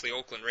and I guess the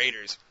Oakland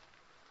Raiders.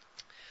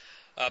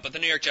 But the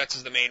New York Jets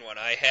is the main one.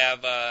 I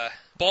have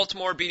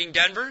Baltimore beating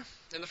Denver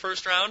in the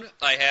first round.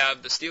 I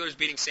have the Steelers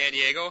beating San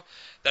Diego.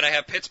 Then I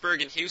have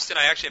Pittsburgh and Houston.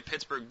 I actually have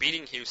Pittsburgh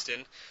beating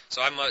Houston.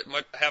 So I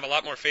have a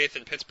lot more faith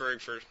in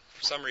Pittsburgh for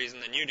some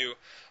reason than you do.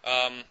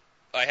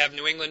 I have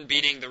New England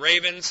beating the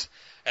Ravens.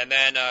 And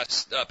then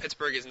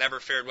Pittsburgh has never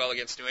fared well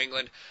against New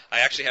England. I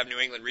actually have New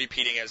England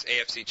repeating as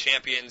AFC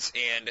champions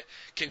and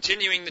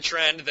continuing the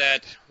trend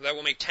that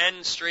will make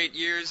 10 straight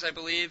years, I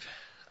believe,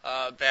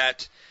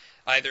 that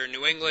either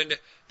New England,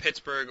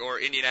 Pittsburgh, or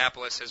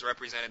Indianapolis has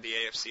represented the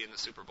AFC in the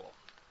Super Bowl.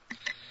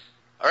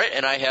 All right,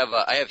 and I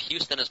have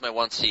Houston as my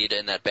 1 seed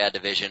in that bad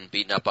division,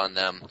 beating up on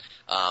them.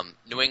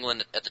 New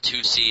England at the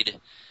 2 seed.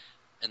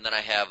 And then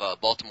I have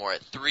Baltimore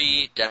at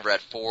 3, Denver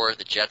at 4,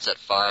 the Jets at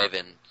 5,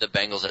 and the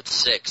Bengals at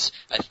 6.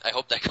 I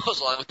hope that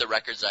goes along with the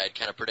records I had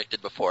kind of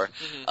predicted before.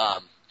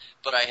 Mm-hmm.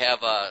 But I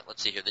have,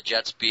 let's see here, the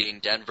Jets beating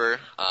Denver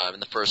in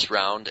the first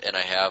round, and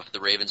I have the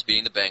Ravens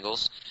beating the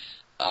Bengals,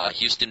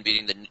 Houston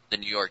beating the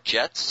New York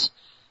Jets,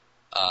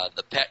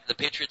 the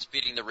Patriots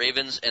beating the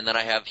Ravens, and then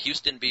I have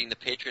Houston beating the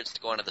Patriots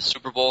to go on to the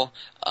Super Bowl.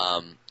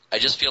 I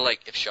just feel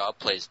like if Shaw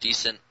plays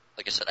decent,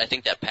 like I said, I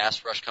think that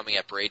pass rush coming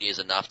at Brady is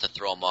enough to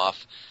throw him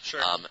off.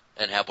 Sure.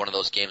 And have one of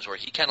those games where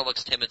he kind of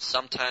looks timid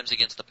sometimes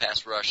against the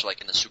pass rush,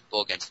 like in the Super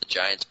Bowl against the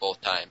Giants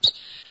both times.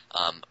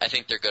 I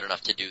think they're good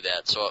enough to do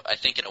that. So I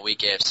think in a weak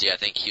AFC, I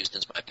think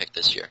Houston's my pick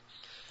this year.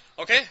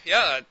 Okay,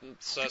 yeah,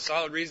 it's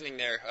solid reasoning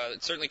there.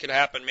 It certainly could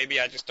happen. Maybe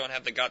I just don't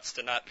have the guts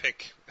to not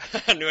pick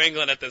New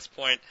England at this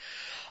point.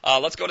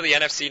 Let's go to the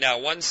NFC now.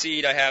 1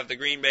 seed, I have the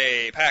Green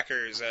Bay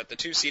Packers. At the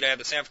 2 seed, I have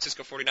the San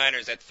Francisco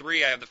 49ers. At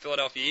 3, I have the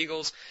Philadelphia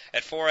Eagles.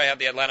 At 4, I have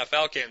the Atlanta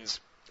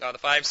Falcons. The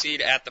 5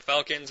 seed at the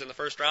Falcons in the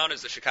first round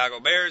is the Chicago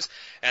Bears.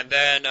 And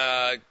then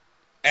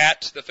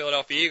at the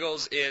Philadelphia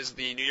Eagles is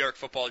the New York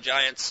Football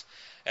Giants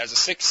as a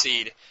 6th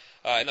seed.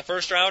 In the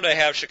first round, I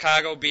have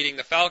Chicago beating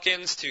the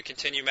Falcons to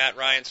continue Matt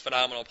Ryan's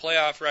phenomenal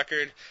playoff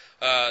record.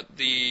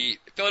 The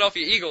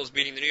Philadelphia Eagles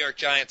beating the New York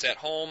Giants at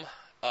home.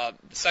 The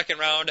second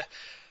round,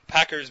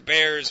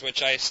 Packers-Bears,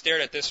 which I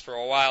stared at this for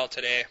a while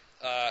today.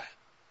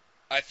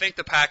 I think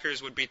the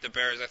Packers would beat the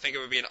Bears. I think it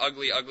would be an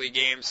ugly, ugly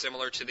game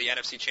similar to the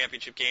NFC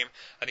Championship game.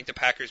 I think the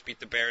Packers beat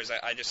the Bears.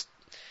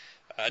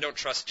 I don't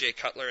trust Jay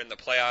Cutler in the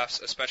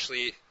playoffs,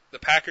 especially the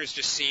Packers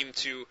just seem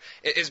to,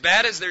 as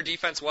bad as their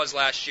defense was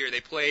last year,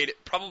 they played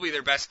probably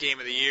their best game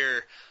of the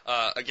year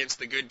against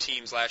the good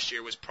teams last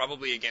year was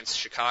probably against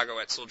Chicago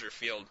at Soldier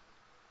Field.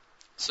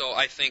 So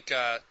I think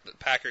the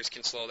Packers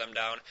can slow them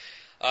down.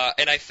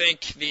 And I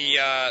think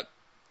the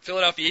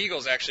Philadelphia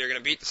Eagles actually are going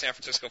to beat the San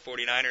Francisco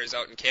 49ers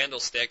out in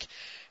Candlestick.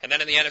 And then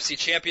in the NFC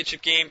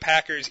Championship game,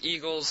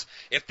 Packers-Eagles.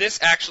 If this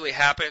actually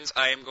happens,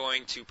 I am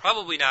going to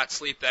probably not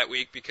sleep that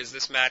week because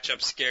this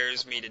matchup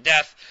scares me to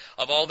death.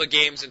 Of all the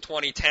games in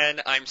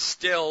 2010, I'm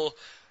still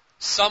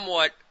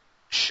somewhat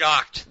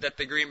shocked that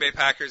the Green Bay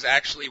Packers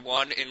actually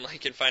won in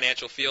Lincoln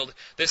Financial Field.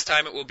 This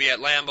time it will be at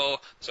Lambeau,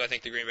 so I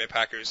think the Green Bay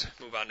Packers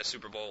move on to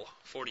Super Bowl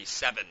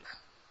 47.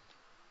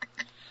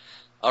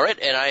 All right,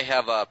 and I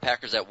have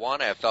Packers at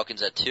 1. I have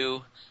Falcons at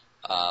 2.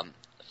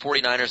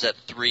 49ers at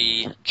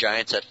 3.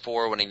 Giants at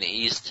 4, winning the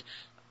East.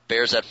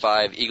 Bears at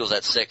 5. Eagles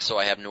at 6. So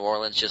I have New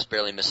Orleans just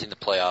barely missing the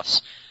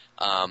playoffs.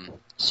 I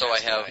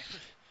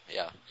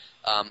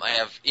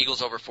have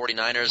Eagles over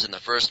 49ers in the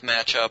first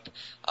matchup,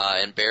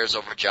 and Bears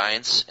over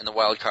Giants in the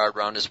wild card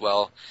round as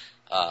well.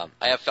 I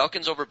have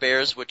Falcons over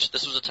Bears, which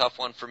this was a tough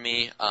one for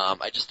me.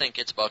 I just think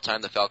it's about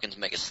time the Falcons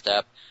make a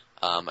step.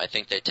 I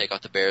think they take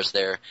out the Bears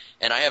there.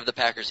 And I have the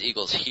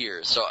Packers-Eagles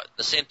here. So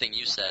the same thing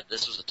you said,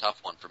 this was a tough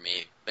one for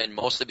me. And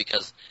mostly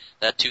because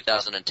that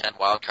 2010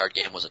 wildcard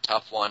game was a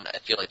tough one. I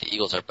feel like the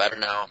Eagles are better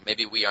now.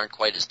 Maybe we aren't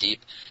quite as deep.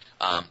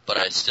 But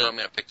I still am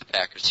going to pick the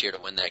Packers here to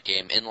win that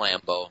game in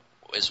Lambeau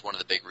is one of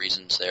the big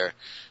reasons there.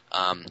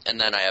 And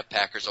then I have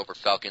Packers over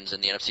Falcons in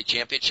the NFC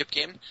Championship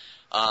game.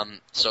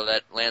 So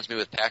that lands me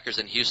with Packers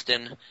in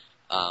Houston.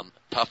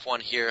 Tough one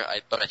here,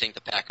 but I think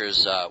the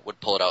Packers would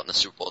pull it out in the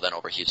Super Bowl then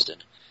over Houston.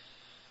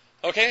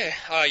 Okay,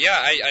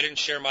 I didn't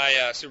share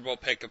my Super Bowl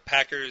pick of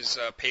Packers,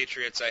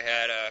 Patriots. I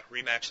had a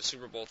rematch of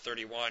Super Bowl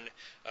 31.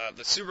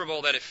 The Super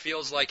Bowl that it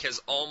feels like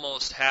has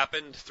almost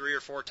happened 3 or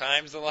 4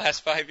 times in the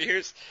last 5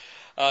 years.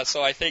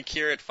 So I think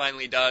here it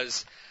finally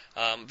does.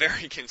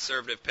 Very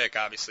conservative pick,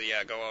 obviously.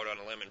 Yeah, go out on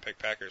a limb and pick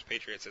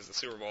Packers-Patriots as the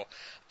Super Bowl.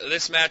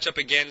 This matchup,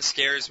 again,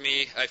 scares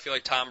me. I feel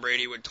like Tom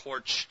Brady would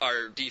torch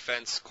our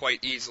defense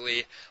quite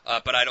easily,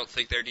 but I don't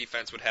think their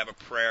defense would have a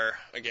prayer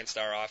against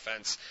our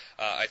offense.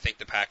 I think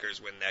the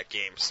Packers win that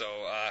game. So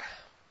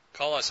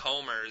call us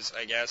homers,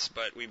 I guess,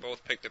 but we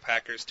both picked the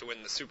Packers to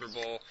win the Super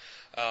Bowl.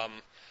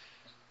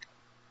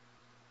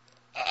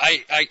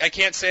 I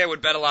can't say I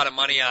would bet a lot of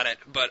money on it,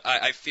 but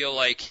I feel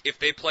like if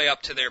they play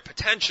up to their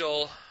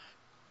potential,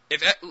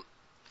 if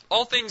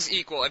all things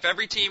equal, if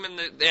every team in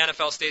the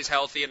NFL stays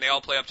healthy and they all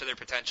play up to their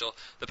potential,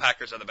 the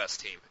Packers are the best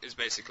team, is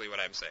basically what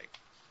I'm saying.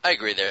 I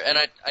agree there, and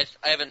I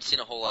haven't seen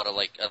a whole lot of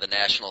the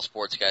national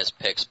sports guys'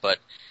 picks, but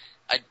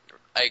I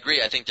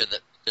agree. I think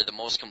they're the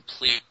most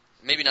complete,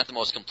 maybe not the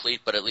most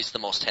complete, but at least the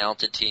most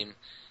talented team,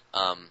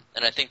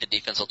 and I think the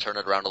defense will turn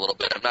it around a little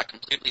bit. I'm not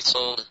completely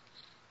sold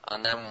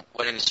on them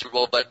winning the Super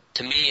Bowl, but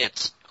to me,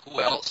 it's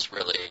who else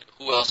really?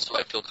 Who else do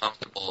I feel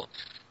comfortable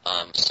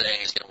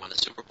saying is going to win the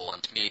Super Bowl?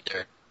 And to me,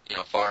 they're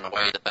far and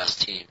away the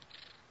best team.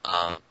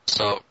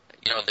 So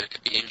there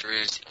could be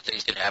injuries,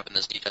 things could happen.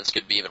 This defense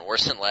could be even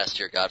worse than last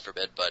year, God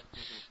forbid. But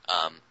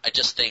I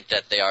just think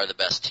that they are the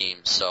best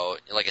team. So,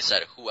 like I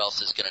said, who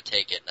else is going to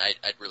take it? And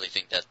I really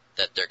think that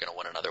they're going to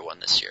win another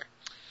one this year.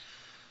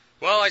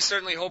 Well, I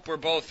certainly hope we're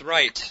both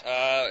right.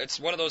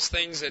 It's one of those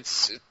things. It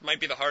might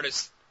be the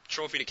hardest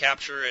trophy to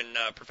capture in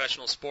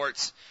professional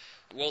sports.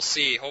 We'll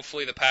see.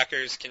 Hopefully the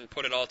Packers can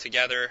put it all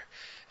together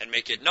and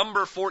make it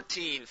number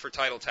 14 for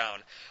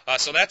Titletown.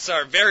 So that's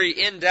our very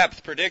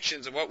in-depth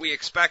predictions of what we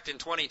expect in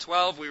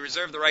 2012. We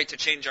reserve the right to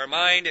change our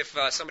mind if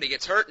somebody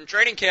gets hurt in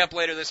training camp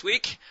later this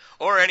week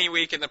or any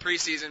week in the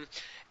preseason.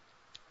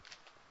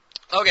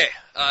 Okay,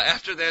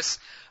 after this,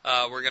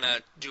 we're going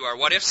to do our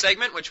What If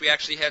segment, which we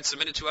actually had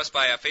submitted to us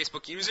by a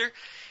Facebook user.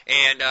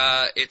 And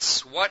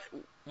it's what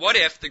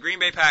if the Green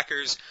Bay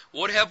Packers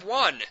would have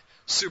won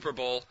Super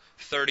Bowl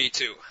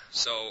 32?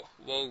 So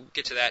we'll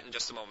get to that in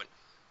just a moment.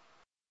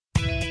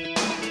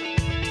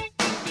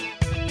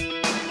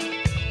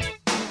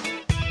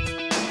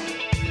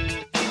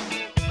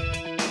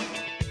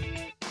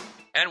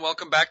 And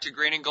welcome back to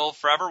Green and Gold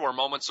Forever. We're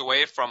moments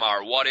away from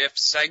our What If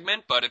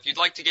segment, but if you'd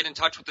like to get in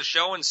touch with the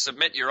show and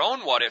submit your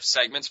own What If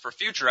segments for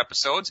future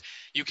episodes,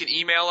 you can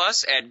email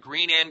us at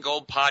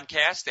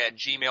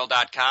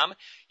greenandgoldpodcast@gmail.com.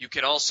 You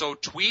can also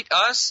tweet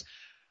us,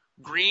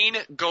 Green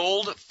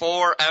Gold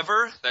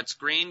Forever. That's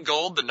Green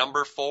Gold, the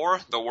number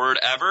 4, the word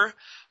ever.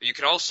 You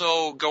can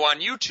also go on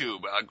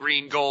YouTube,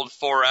 Green Gold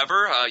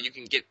Forever. You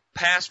can get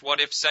past What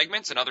If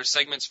segments and other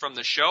segments from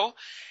the show.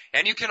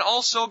 And you can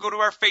also go to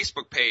our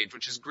Facebook page,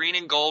 which is Green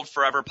and Gold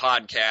Forever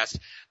Podcast.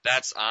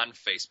 That's on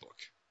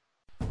Facebook.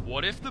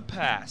 What if the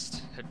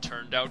past had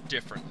turned out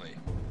differently?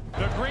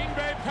 The Green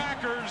Bay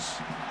Packers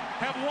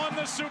have won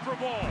the Super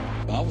Bowl.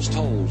 I was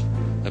told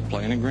that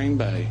playing in Green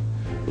Bay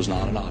was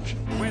not an option.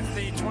 With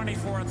the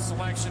 24th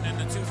selection in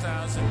the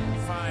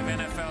 2005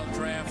 NFL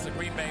Draft, the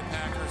Green Bay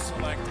Packers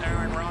select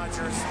Aaron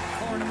Rodgers,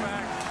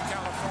 quarterback,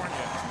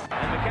 California.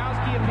 And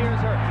Mikowski appears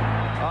hurt.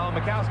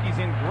 Mikowski's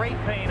in great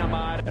pain,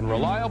 Ahmad. And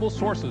reliable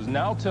sources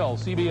now tell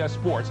CBS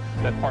Sports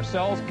that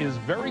Parcells is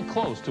very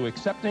close to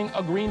accepting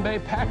a Green Bay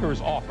Packers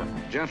offer.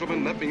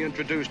 Gentlemen, let me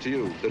introduce to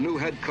you the new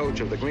head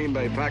coach of the Green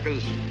Bay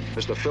Packers,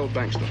 Mr. Phil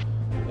Bengtson.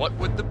 What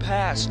would the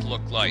past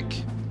look like?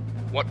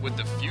 What would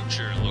the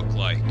future look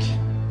like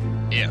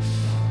if?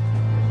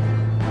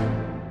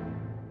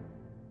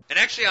 And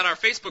actually on our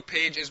Facebook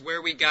page is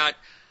where we got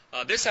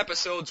this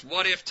episode's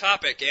What If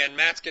topic, and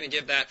Matt's going to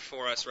give that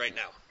for us right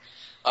now.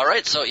 All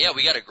right, so yeah,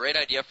 we got a great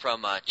idea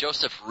from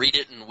Joseph Read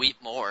It and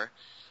Weep More.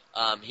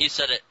 He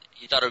said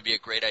he thought it would be a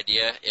great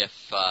idea to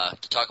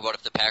talk about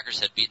if the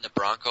Packers had beaten the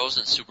Broncos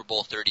in Super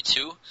Bowl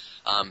 32.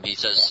 He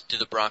says, do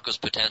the Broncos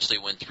potentially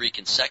win 3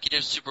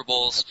 consecutive Super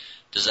Bowls?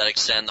 Does that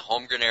extend the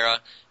Holmgren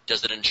era?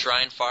 Does it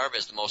enshrine Favre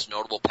as the most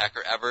notable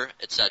Packer ever,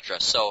 etc.?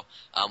 So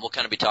we'll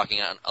kind of be talking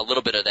on a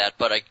little bit of that,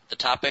 but the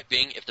topic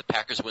being if the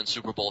Packers win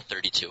Super Bowl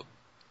 32.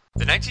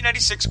 The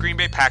 1996 Green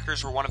Bay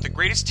Packers were one of the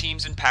greatest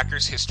teams in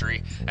Packers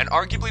history and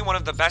arguably one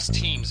of the best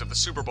teams of the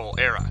Super Bowl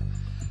era.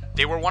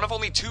 They were one of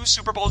only 2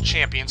 Super Bowl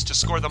champions to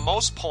score the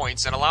most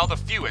points and allow the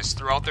fewest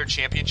throughout their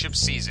championship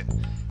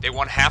season. They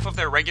won half of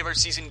their regular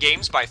season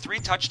games by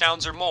 3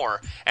 touchdowns or more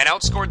and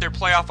outscored their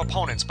playoff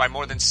opponents by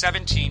more than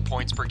 17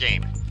 points per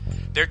game.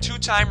 Their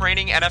 2-time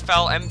reigning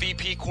NFL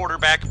MVP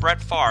quarterback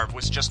Brett Favre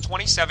was just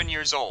 27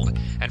 years old,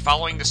 and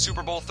following the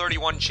Super Bowl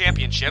 31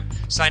 championship,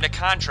 signed a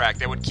contract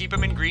that would keep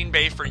him in Green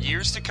Bay for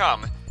years to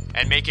come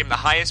and make him the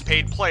highest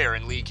paid player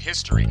in league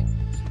history.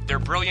 Their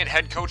brilliant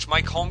head coach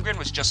Mike Holmgren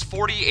was just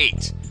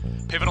 48.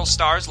 Pivotal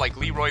stars like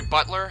Leroy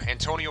Butler,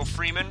 Antonio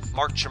Freeman,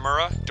 Mark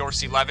Chmura,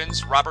 Dorsey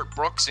Levens, Robert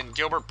Brooks, and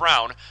Gilbert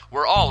Brown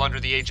were all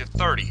under the age of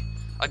 30.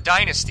 A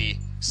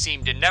dynasty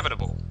seemed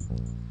inevitable.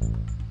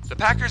 The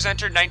Packers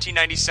entered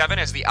 1997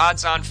 as the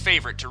odds-on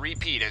favorite to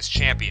repeat as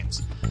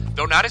champions.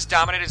 Though not as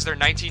dominant as their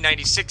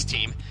 1996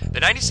 team,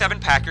 the 97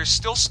 Packers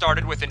still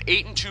started with an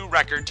 8-2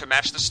 record to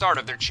match the start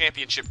of their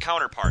championship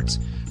counterparts,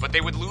 but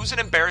they would lose an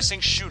embarrassing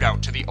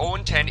shootout to the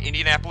 0-10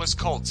 Indianapolis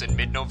Colts in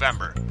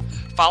mid-November.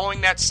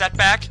 Following that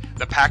setback,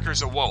 the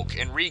Packers awoke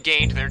and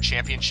regained their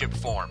championship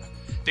form.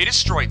 They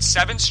destroyed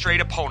 7 straight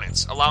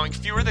opponents, allowing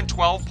fewer than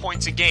 12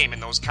 points a game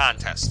in those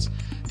contests.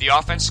 The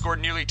offense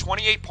scored nearly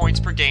 28 points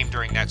per game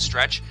during that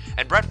stretch,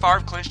 and Brett Favre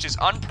clinched his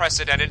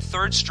unprecedented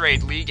 3rd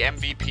straight league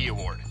MVP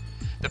award.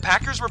 The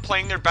Packers were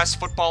playing their best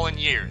football in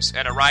years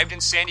and arrived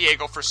in San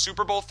Diego for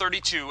Super Bowl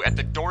 32 at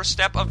the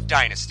doorstep of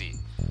dynasty.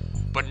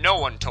 But no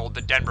one told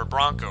the Denver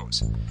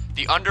Broncos.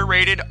 The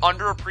underrated,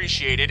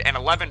 underappreciated, and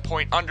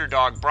 11-point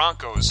underdog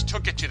Broncos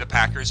took it to the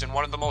Packers in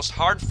one of the most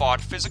hard-fought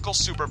physical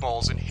Super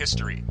Bowls in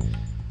history.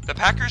 The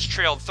Packers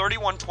trailed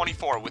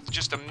 31-24 with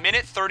just a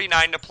minute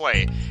 39 to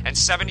play and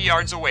 70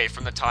 yards away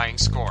from the tying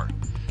score.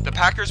 The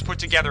Packers put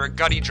together a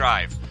gutty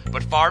drive,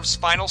 but Favre's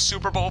final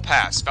Super Bowl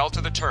pass fell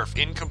to the turf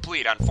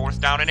incomplete on 4th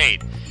down and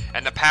 8,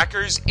 and the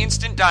Packers'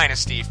 instant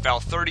dynasty fell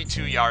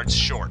 32 yards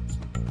short.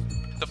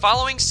 The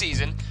following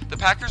season, the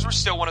Packers were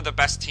still one of the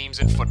best teams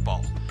in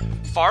football.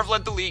 Favre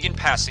led the league in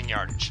passing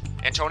yardage.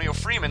 Antonio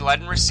Freeman led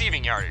in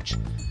receiving yardage.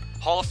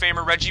 Hall of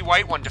Famer Reggie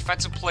White won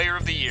Defensive Player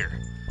of the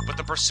Year. But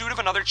the pursuit of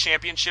another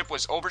championship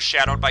was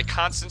overshadowed by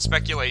constant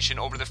speculation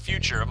over the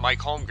future of Mike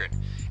Holmgren.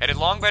 It had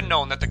long been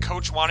known that the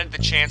coach wanted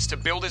the chance to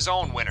build his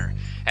own winner,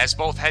 as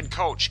both head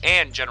coach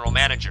and general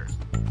manager.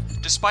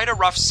 Despite a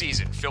rough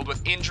season filled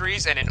with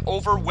injuries and an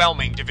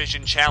overwhelming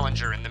division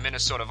challenger in the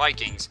Minnesota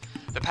Vikings,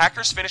 the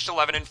Packers finished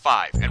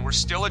 11-5 and were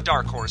still a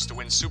dark horse to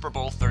win Super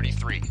Bowl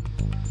 33.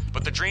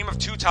 But the dream of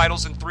 2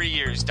 titles in 3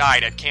 years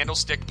died at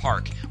Candlestick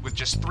Park with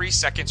just 3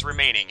 seconds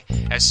remaining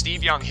as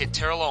Steve Young hit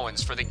Terrell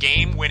Owens for the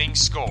game-winning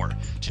score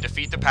to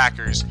defeat the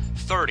Packers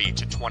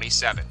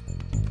 30-27.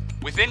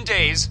 Within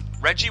days,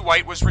 Reggie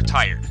White was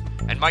retired,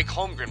 and Mike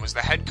Holmgren was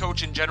the head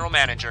coach and general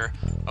manager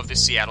of the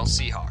Seattle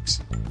Seahawks.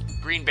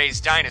 Green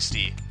Bay's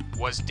dynasty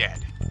was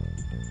dead.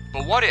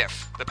 But what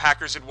if the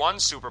Packers had won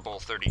Super Bowl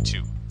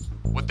 32?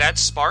 Would that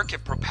spark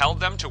have propelled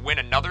them to win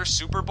another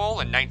Super Bowl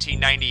in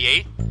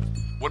 1998?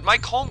 Would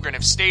Mike Holmgren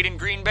have stayed in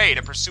Green Bay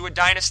to pursue a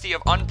dynasty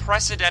of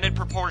unprecedented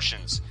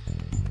proportions?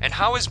 And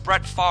how is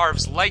Brett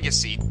Favre's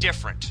legacy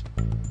different?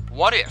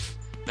 What if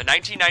the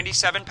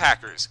 1997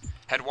 Packers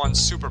had won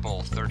Super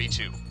Bowl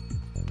 32?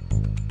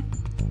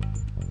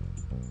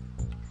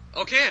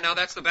 Okay, and now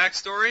that's the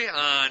backstory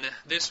on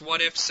this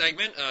What If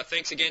segment.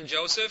 Thanks again,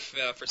 Joseph,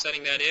 for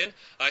sending that in.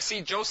 I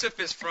see Joseph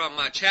is from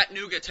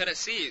Chattanooga,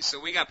 Tennessee,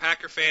 so we got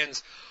Packer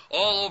fans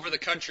all over the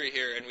country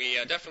here, and we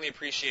definitely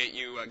appreciate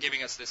you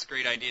giving us this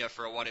great idea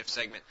for a What If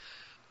segment.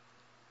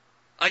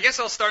 I guess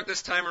I'll start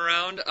this time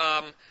around.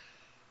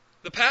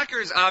 The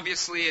Packers,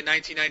 obviously, in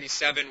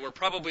 1997 were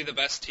probably the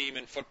best team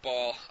in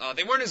football.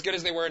 They weren't as good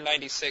as they were in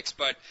 96,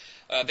 but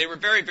they were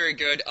very, very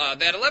good.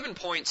 That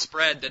 11-point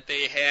spread that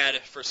they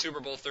had for Super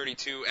Bowl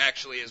 32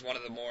 actually is one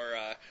of the more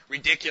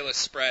ridiculous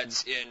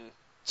spreads in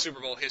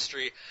Super Bowl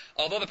history.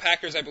 Although the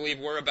Packers, I believe,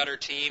 were a better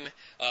team,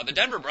 the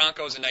Denver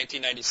Broncos in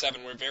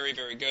 1997 were very,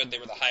 very good. They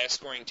were the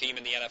highest-scoring team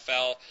in the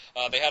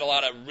NFL. They had a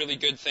lot of really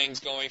good things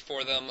going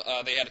for them.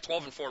 They had a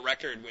 12-4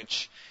 record,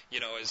 which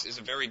is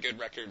a very good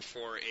record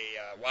for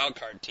a wild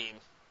card team.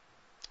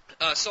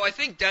 So I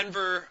think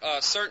Denver,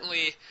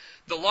 certainly,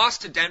 the loss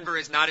to Denver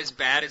is not as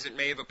bad as it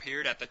may have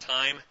appeared at the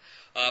time.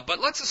 But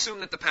let's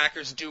assume that the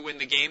Packers do win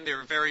the game. They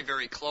were very,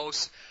 very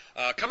close.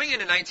 Coming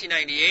into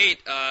 1998,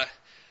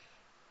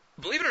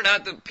 believe it or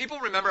not, the people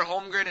remember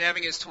Holmgren and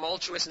having his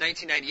tumultuous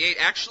 1998.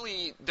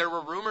 Actually, there were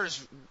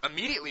rumors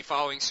immediately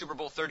following Super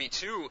Bowl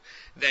 32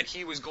 that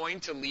he was going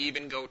to leave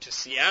and go to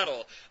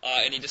Seattle,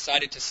 and he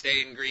decided to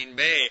stay in Green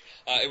Bay.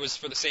 It was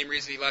for the same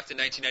reason he left in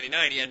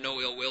 1999. He had no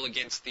ill will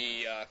against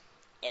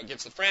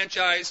the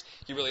franchise.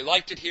 He really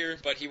liked it here,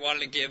 but he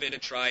wanted to give it a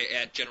try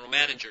at general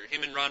manager.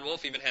 Him and Ron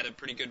Wolf even had a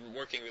pretty good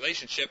working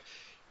relationship.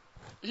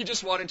 He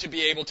just wanted to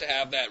be able to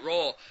have that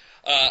role.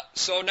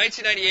 So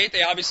 1998,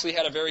 they obviously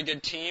had a very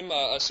good team,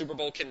 a Super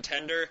Bowl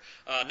contender.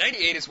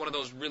 98 is one of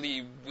those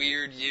really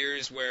weird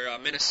years where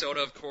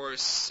Minnesota, of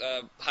course,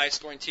 highest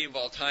scoring team of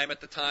all time at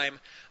the time,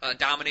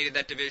 dominated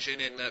that division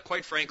and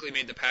quite frankly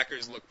made the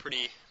Packers look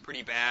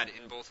pretty bad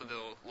in both of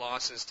the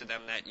losses to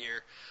them that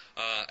year.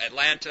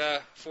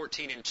 Atlanta,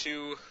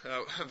 14-2,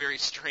 a very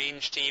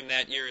strange team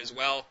that year as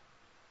well.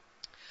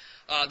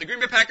 The Green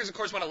Bay Packers, of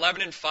course, won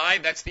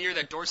 11-5. That's the year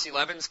that Dorsey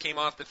Levens came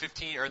off the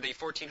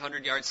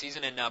 1,400-yard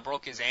season and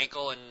broke his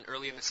ankle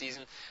early in the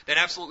season. They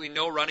had absolutely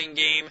no running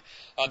game.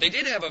 They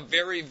did have a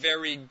very,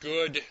 very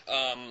good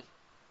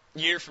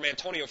year from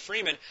Antonio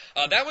Freeman.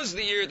 That was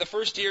the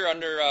first year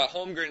under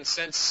Holmgren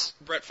since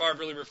Brett Favre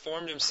really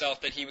reformed himself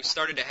that he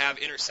started to have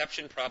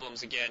interception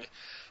problems again.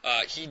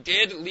 He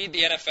did lead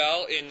the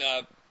NFL in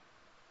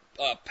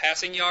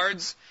passing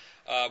yards.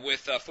 With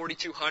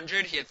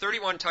 4,200. He had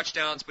 31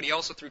 touchdowns, but he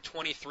also threw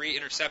 23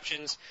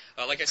 interceptions.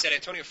 Like I said,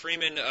 Antonio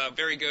Freeman,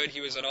 very good. He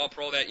was an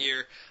All-Pro that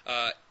year.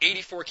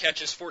 84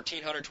 catches,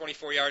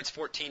 1,424 yards,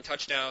 14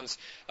 touchdowns.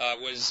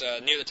 Was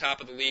near the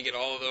top of the league at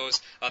all of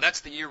those. That's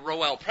the year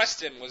Roel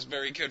Preston was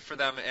very good for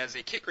them as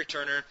a kick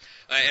returner.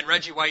 And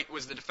Reggie White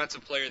was the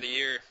Defensive Player of the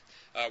Year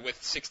with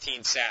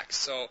 16 sacks.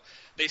 So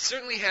they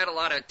certainly had a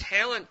lot of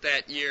talent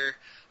that year.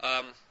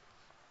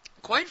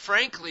 Quite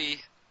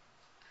frankly,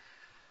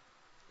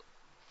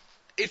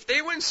 if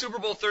they win Super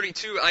Bowl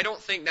 32, I don't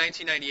think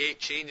 1998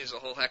 changes a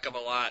whole heck of a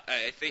lot.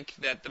 I think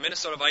that the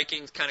Minnesota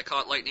Vikings kind of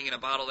caught lightning in a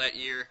bottle that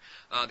year.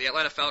 The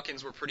Atlanta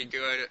Falcons were pretty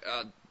good.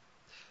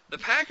 The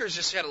Packers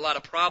just had a lot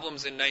of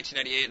problems in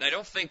 1998, and I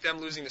don't think them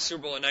losing the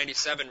Super Bowl in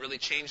 97 really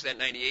changed that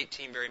 98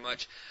 team very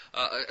much,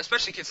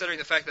 especially considering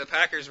the fact that the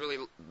Packers really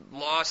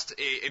lost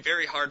a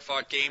very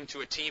hard-fought game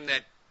to a team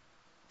that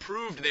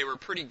proved they were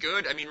pretty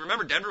good. I mean,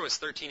 remember Denver was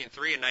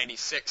 13-3 in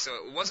 96, so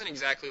it wasn't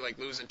exactly like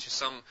losing to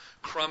some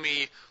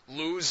crummy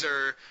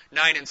loser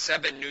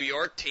 9-7 New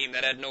York team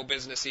that had no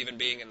business even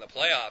being in the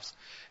playoffs.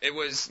 It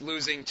was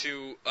losing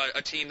to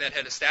a team that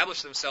had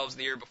established themselves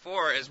the year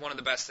before as one of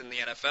the best in the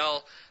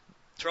NFL.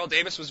 Terrell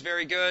Davis was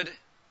very good.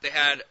 They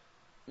had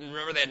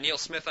Neil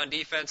Smith on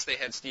defense. They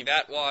had Steve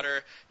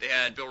Atwater. They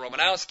had Bill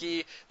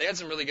Romanowski. They had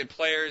some really good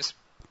players.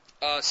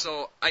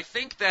 So I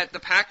think that the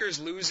Packers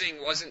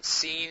losing wasn't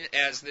seen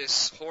as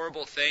this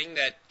horrible thing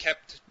that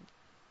kept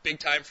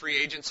big-time free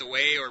agents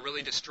away or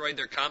really destroyed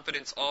their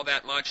confidence all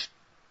that much.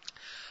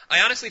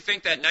 I honestly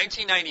think that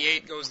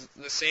 1998 goes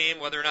the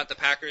same whether or not the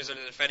Packers are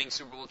the defending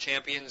Super Bowl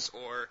champions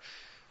or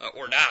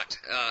not.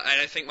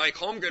 And I think Mike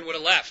Holmgren would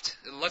have left.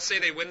 Let's say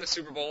they win the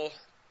Super Bowl.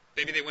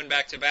 Maybe they win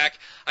back-to-back.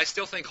 I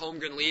still think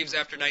Holmgren leaves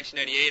after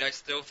 1998. I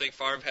still think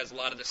Favre has a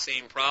lot of the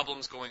same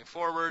problems going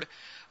forward.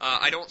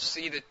 I don't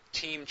see the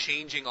team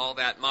changing all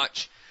that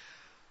much.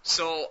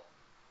 So,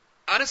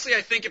 honestly,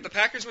 I think if the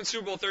Packers win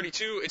Super Bowl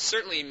 32, it's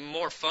certainly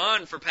more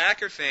fun for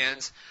Packer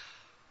fans.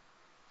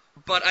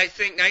 But I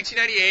think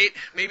 1998,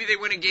 maybe they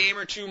win a game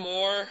or two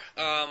more.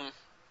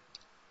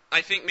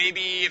 I think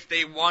maybe if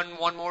they won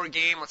one more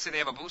game, let's say they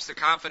have a boost of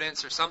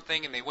confidence or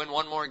something, and they win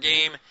one more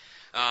game,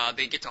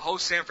 they get to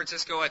host San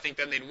Francisco. I think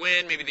then they'd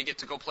win. Maybe they get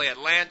to go play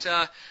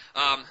Atlanta.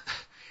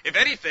 If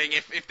anything,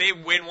 if they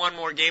win one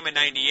more game in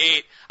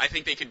 98, I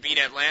think they could beat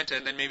Atlanta,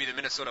 and then maybe the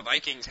Minnesota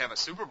Vikings have a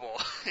Super Bowl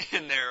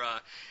in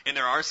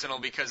their arsenal.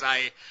 Because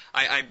I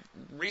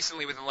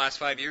recently, within the last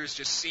 5 years,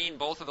 just seen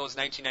both of those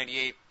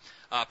 1998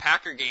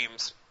 Packer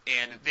games,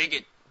 and they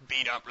get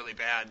beat up really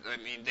bad. I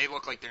mean, they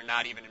look like they're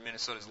not even in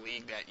Minnesota's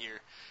league that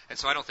year, and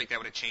so I don't think that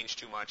would have changed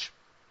too much.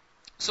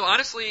 So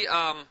honestly,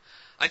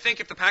 I think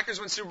if the Packers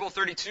win Super Bowl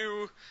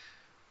 32,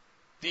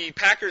 the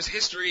Packers'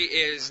 history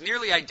is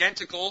nearly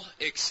identical,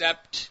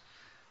 except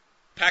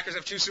Packers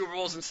have 2 Super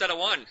Bowls instead of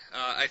 1.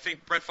 I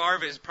think Brett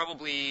Favre is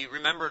probably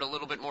remembered a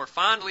little bit more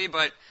fondly,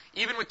 but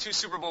even with 2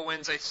 Super Bowl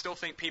wins, I still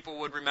think people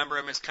would remember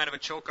him as kind of a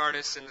choke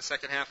artist in the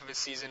second half of his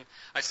season.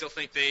 I still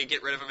think they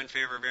get rid of him in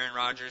favor of Aaron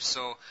Rodgers,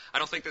 so I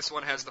don't think this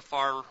one has the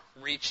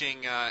far-reaching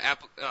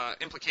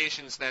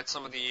implications that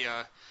some of the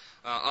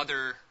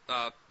other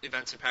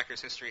events in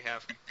Packers history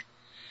have.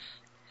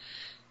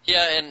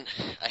 Yeah, and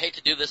I hate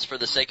to do this for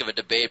the sake of a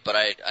debate, but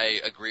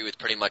I agree with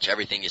pretty much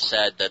everything you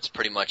said. That's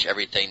pretty much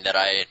everything that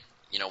I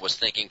was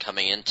thinking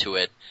coming into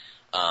it.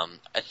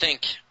 I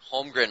think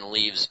Holmgren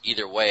leaves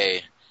either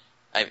way.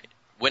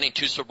 Winning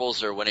 2 Super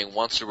Bowls or winning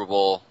 1 Super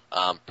Bowl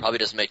probably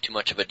doesn't make too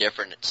much of a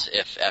difference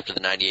if after the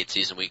 98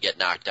 season we get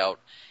knocked out.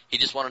 He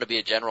just wanted to be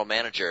a general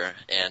manager,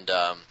 and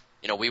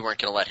we weren't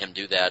going to let him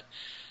do that.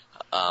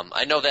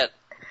 I know that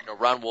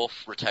Ron Wolf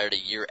retired a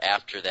year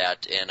after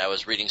that, and I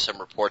was reading some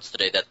reports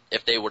today that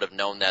if they would have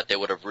known that, they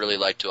would have really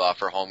liked to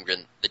offer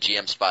Holmgren the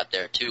GM spot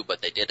there too, but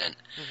they didn't.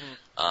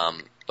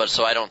 Mm-hmm. But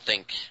so I don't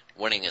think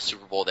winning a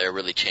Super Bowl there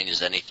really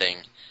changes anything.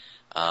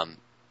 I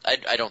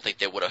don't think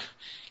they would have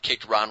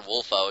kicked Ron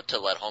Wolf out to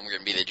let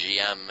Holmgren be the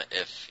GM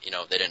if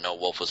they didn't know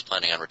Wolf was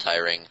planning on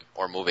retiring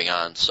or moving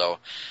on. So,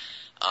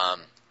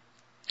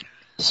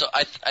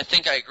 I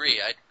think I agree.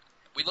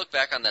 We look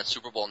back on that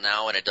Super Bowl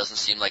now, and it doesn't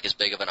seem like as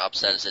big of an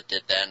upset as it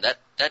did then.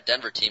 That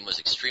Denver team was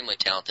extremely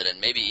talented,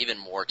 and maybe even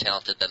more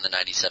talented than the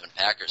 '97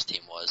 Packers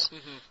team was.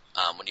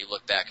 Mm-hmm. When you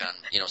look back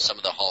on some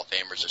of the Hall of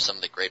Famers or some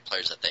of the great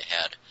players that they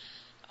had.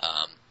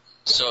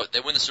 So they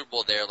win the Super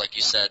Bowl there, like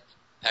you said.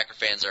 Packer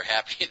fans are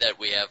happy that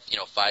we have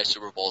 5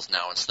 Super Bowls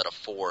now instead of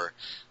 4.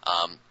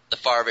 The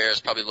Favre era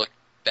is probably looked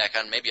back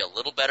on maybe a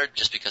little better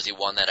just because he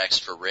won that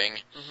extra ring.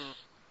 Mm-hmm.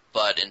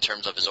 But in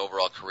terms of his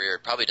overall career,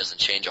 it probably doesn't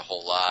change a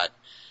whole lot.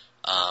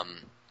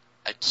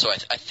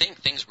 I think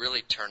things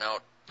really turn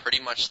out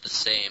pretty much the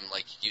same,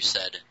 like you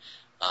said.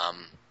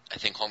 I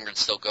think Holmgren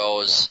still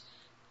goes.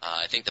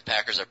 I think the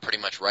Packers are pretty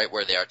much right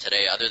where they are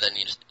today, other than,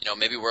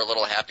 maybe we're a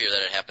little happier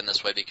that it happened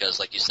this way because,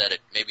 like you said,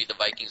 maybe the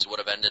Vikings would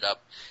have ended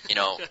up,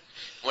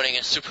 winning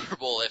a Super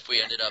Bowl if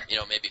we ended up,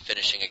 maybe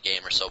finishing a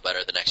game or so better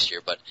the next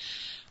year. But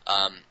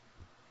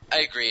I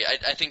agree.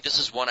 I think this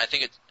is one, I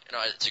think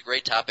it's a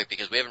great topic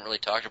because we haven't really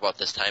talked about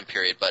this time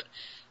period, but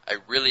I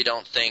really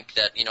don't think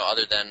that,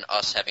 other than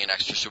us having an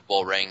extra Super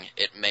Bowl ring,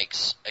 it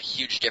makes a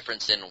huge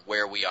difference in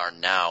where we are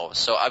now.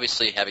 So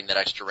obviously having that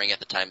extra ring at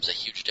the time is a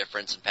huge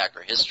difference in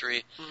Packer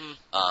history.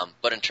 Mm-hmm.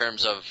 But in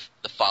terms of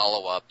the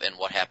follow-up and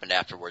what happened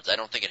afterwards, I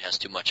don't think it has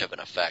too much of an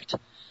effect.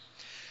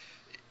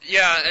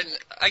 Yeah, and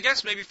I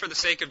guess maybe for the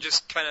sake of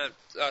just kind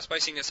of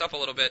spicing this up a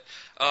little bit,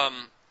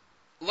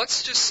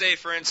 let's just say,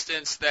 for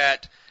instance,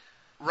 that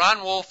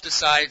Ron Wolf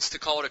decides to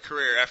call it a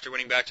career after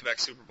winning back-to-back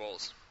Super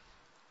Bowls.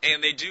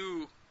 And they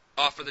do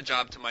offer the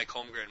job to Mike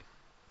Holmgren.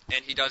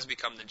 and he does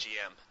become the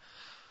GM.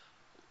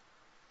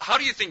 How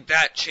do you think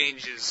that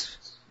changes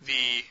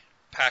the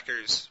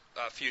Packers'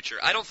 future?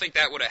 I don't think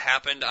that would have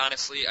happened,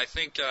 honestly. I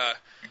think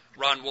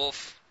Ron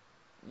Wolf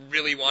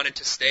really wanted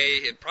to stay.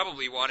 He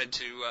probably wanted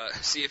to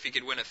see if he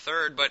could win a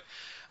third, but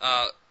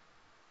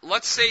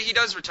let's say he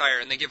does retire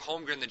and they give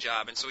Holmgren the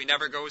job, and so he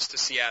never goes to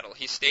Seattle.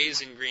 He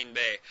stays in Green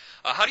Bay.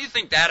 How do you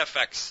think that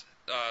affects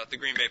the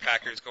Green Bay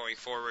Packers going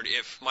forward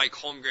if Mike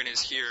Holmgren is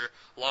here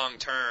long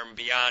term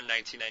beyond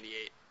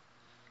 1998?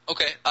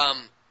 Okay.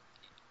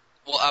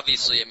 Well,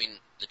 obviously, I mean,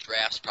 the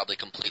draft's probably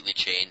completely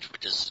changed,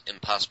 which is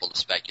impossible to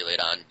speculate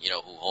on,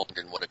 who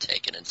Holmgren would have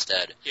taken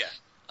instead. Yeah.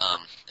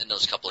 In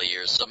those couple of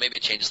years. So maybe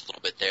it changes a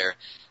little bit there.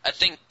 I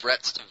think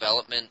Brett's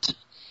development,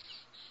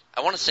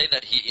 I want to say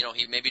that he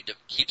maybe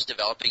keeps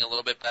developing a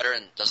little bit better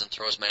and doesn't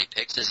throw as many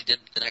picks as he did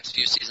the next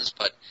few seasons,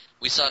 but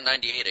we saw in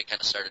 98 it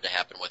kind of started to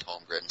happen with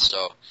Holmgren.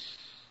 So,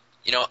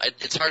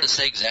 it's hard to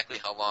say exactly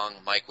how long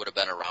Mike would have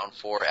been around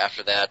for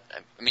after that.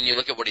 I mean, you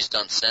look at what he's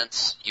done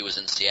since. He was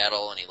in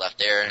Seattle and he left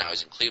there, and now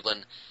he's in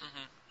Cleveland.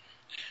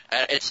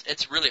 Mm-hmm.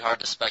 It's really hard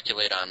to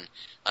speculate on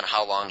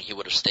how long he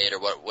would have stayed or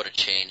what would have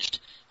changed.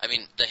 I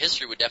mean, the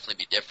history would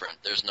definitely be different.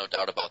 There's no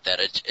doubt about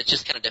that. It's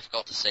just kind of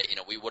difficult to say. I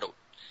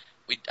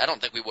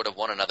don't think we would have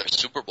won another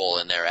Super Bowl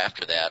in there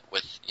after that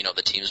with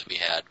the teams we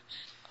had.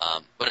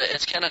 But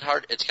it's kind of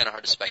hard. It's kind of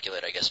hard to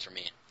speculate, I guess, for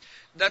me.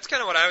 That's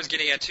kind of what I was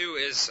getting at too.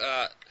 Is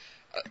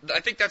I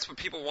think that's what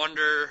people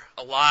wonder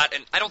a lot,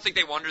 and I don't think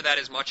they wonder that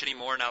as much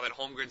anymore now that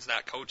Holmgren's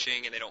not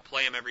coaching and they don't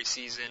play him every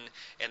season,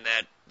 and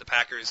that the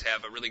Packers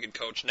have a really good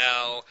coach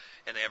now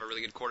and they have a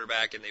really good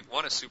quarterback, and they've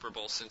won a Super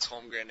Bowl since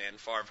Holmgren and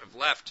Favre have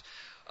left.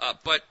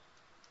 But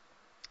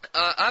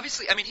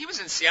obviously, I mean, he was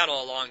in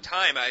Seattle a long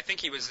time. I think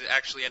he was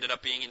actually ended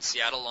up being in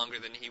Seattle longer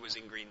than he was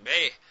in Green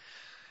Bay.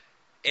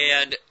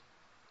 And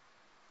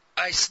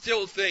I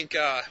still think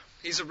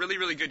he's a really,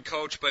 really good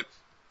coach, but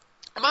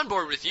I'm on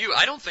board with you.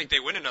 I don't think they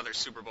win another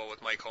Super Bowl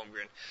with Mike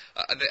Holmgren.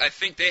 I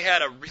think they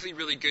had a really,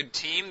 really good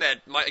team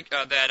that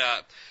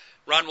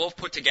Ron Wolf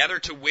put together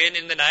to win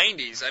in the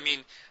 90s. I mean,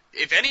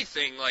 if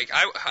anything,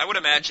 I would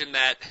imagine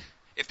that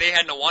if they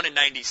hadn't won in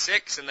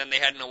 96 and then they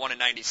hadn't won in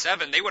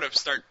 97, they would have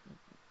started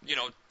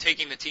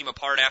taking the team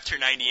apart after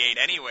 98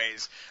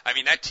 anyways. I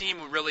mean, that team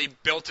really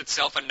built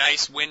itself a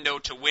nice window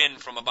to win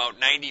from about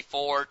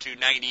 94 to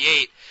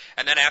 98.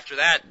 And then after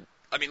that,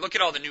 I mean, look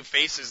at all the new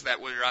faces that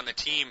were on the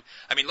team.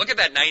 I mean, look at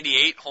that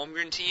 98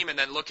 Holmgren team, and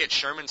then look at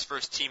Sherman's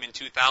first team in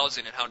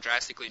 2000 and how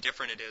drastically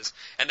different it is.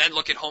 And then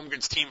look at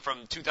Holmgren's team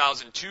from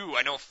 2002.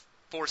 I know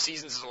 4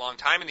 seasons is a long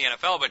time in the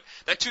NFL, but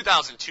that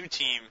 2002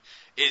 team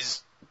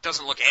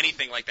doesn't look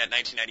anything like that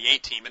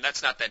 1998 team, and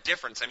that's not that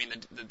difference. I mean,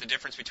 the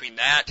difference between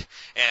that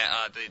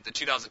and the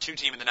 2002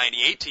 team and the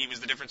 98 team is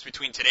the difference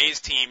between today's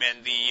team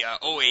and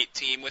the 08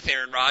 team with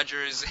Aaron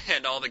Rodgers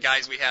and all the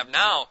guys we have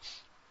now.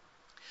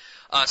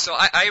 So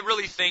I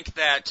really think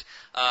that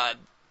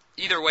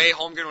either way,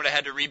 Holmgren would have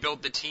had to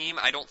rebuild the team.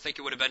 I don't think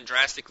it would have been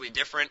drastically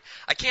different.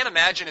 I can't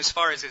imagine as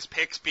far as his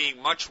picks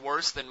being much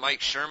worse than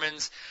Mike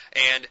Sherman's,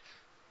 and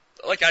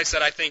like I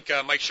said, I think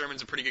Mike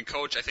Sherman's a pretty good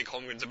coach. I think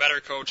Holmgren's a better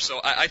coach.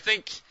 So I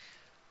think,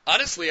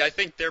 honestly, I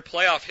think their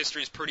playoff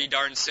history is pretty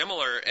darn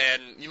similar.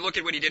 And you look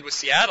at what he did with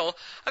Seattle,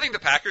 I think the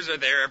Packers are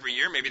there every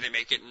year. Maybe they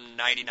make it in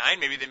 99.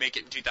 Maybe they make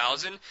it in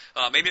 2000.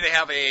 Maybe they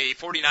have a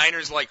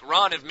 49ers-like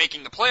run of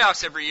making the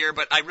playoffs every year,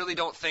 but I really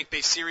don't think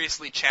they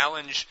seriously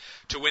challenge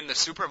to win the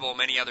Super Bowl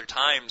many other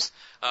times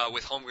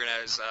with Holmgren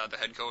as the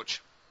head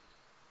coach.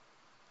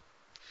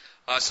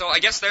 So I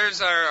guess there's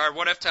our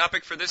what-if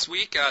topic for this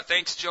week.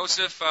 Thanks,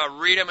 Joseph.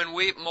 Read 'em and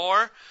weep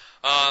more.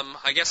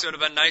 I guess it would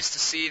have been nice to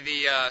see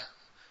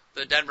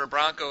the Denver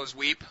Broncos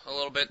weep a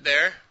little bit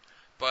there,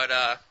 but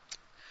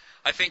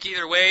I think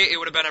either way it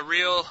would have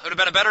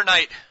been a better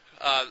night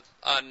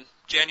on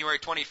January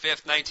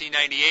 25th,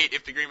 1998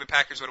 if the Green Bay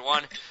Packers would have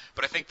won.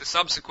 But I think the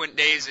subsequent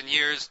days and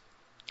years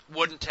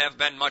wouldn't have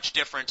been much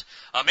different.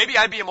 Maybe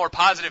I'd be a more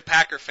positive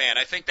Packer fan.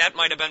 I think that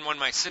might have been when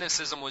my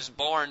cynicism was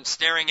born,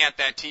 staring at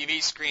that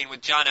TV screen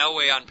with John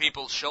Elway on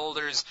people's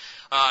shoulders,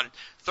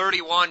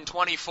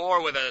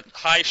 31-24 with a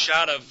high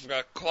shot of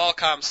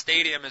Qualcomm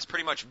Stadium is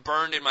pretty much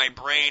burned in my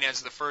brain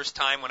as the first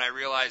time when I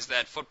realized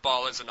that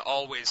football isn't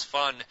always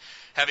fun,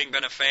 having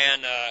been a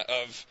fan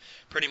of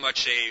pretty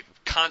much a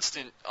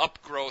constant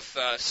upgrowth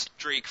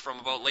streak from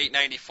about late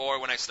 94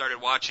 when I started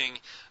watching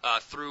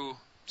through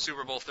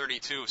Super Bowl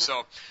 32.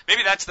 So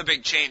maybe that's the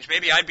big change.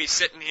 Maybe I'd be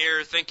sitting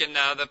here thinking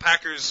the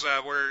Packers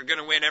were going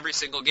to win every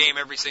single game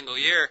every single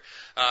year,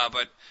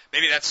 but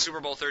maybe that Super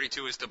Bowl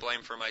 32 is to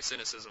blame for my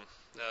cynicism.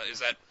 Is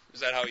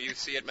that how you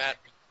see it, Matt?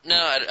 No,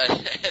 I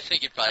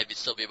think you'd probably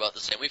still be about the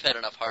same. We've had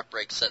enough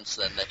heartbreak since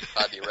then that you'd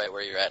probably be right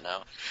where you're at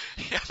now.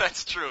 Yeah,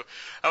 that's true.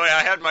 I mean,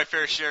 I had my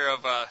fair share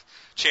of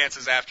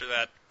chances after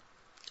that.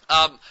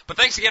 But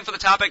thanks again for the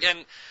topic,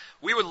 and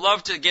we would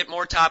love to get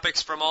more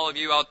topics from all of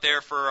you out there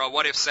for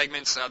what-if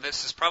segments.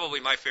 This is probably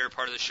my favorite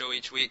part of the show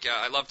each week.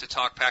 I love to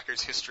talk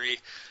Packers history,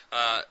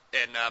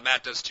 and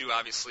Matt does too,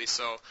 obviously.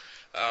 So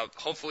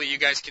hopefully you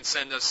guys can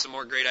send us some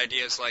more great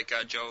ideas like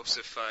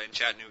Joseph in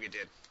Chattanooga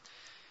did.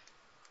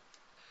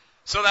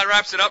 So that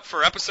wraps it up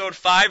for episode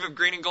 5 of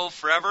Green and Gold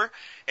Forever.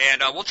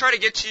 And we'll try to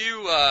get to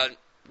you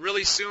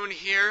really soon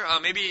here,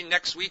 maybe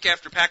next week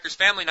after Packers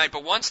Family Night.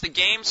 But once the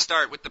games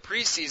start with the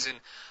preseason,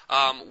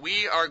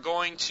 we are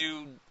going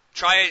to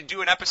try to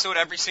do an episode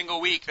every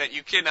single week that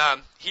you can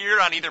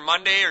hear on either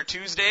Monday or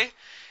Tuesday.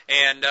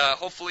 And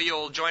hopefully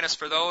you'll join us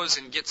for those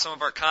and get some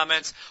of our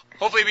comments.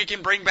 Hopefully we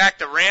can bring back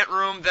the rant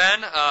room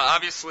then.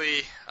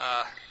 Obviously,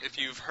 if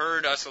you've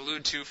heard us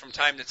allude to from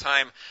time to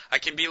time, I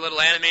can be a little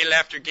animated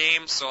after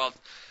games, so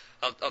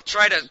I'll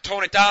try to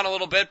tone it down a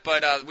little bit,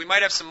 but we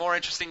might have some more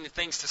interesting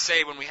things to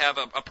say when we have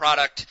a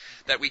product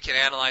that we can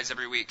analyze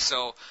every week.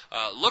 So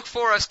look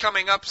for us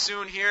coming up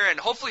soon here, and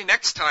hopefully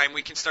next time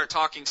we can start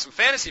talking some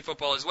fantasy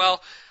football as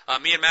well.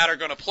 Me and Matt are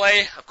going to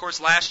play. Of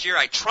course, last year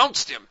I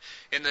trounced him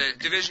in the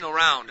divisional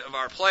round of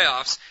our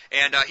playoffs,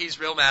 and he's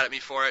real mad at me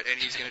for it, and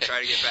he's going to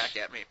try to get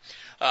back at me.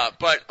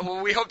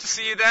 But we hope to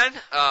see you then.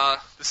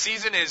 The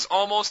season is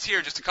almost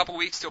here, just a couple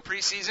weeks till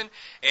preseason,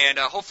 and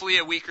hopefully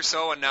a week or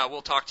so, and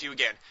we'll talk to you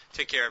again.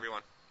 Take care,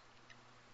 everyone.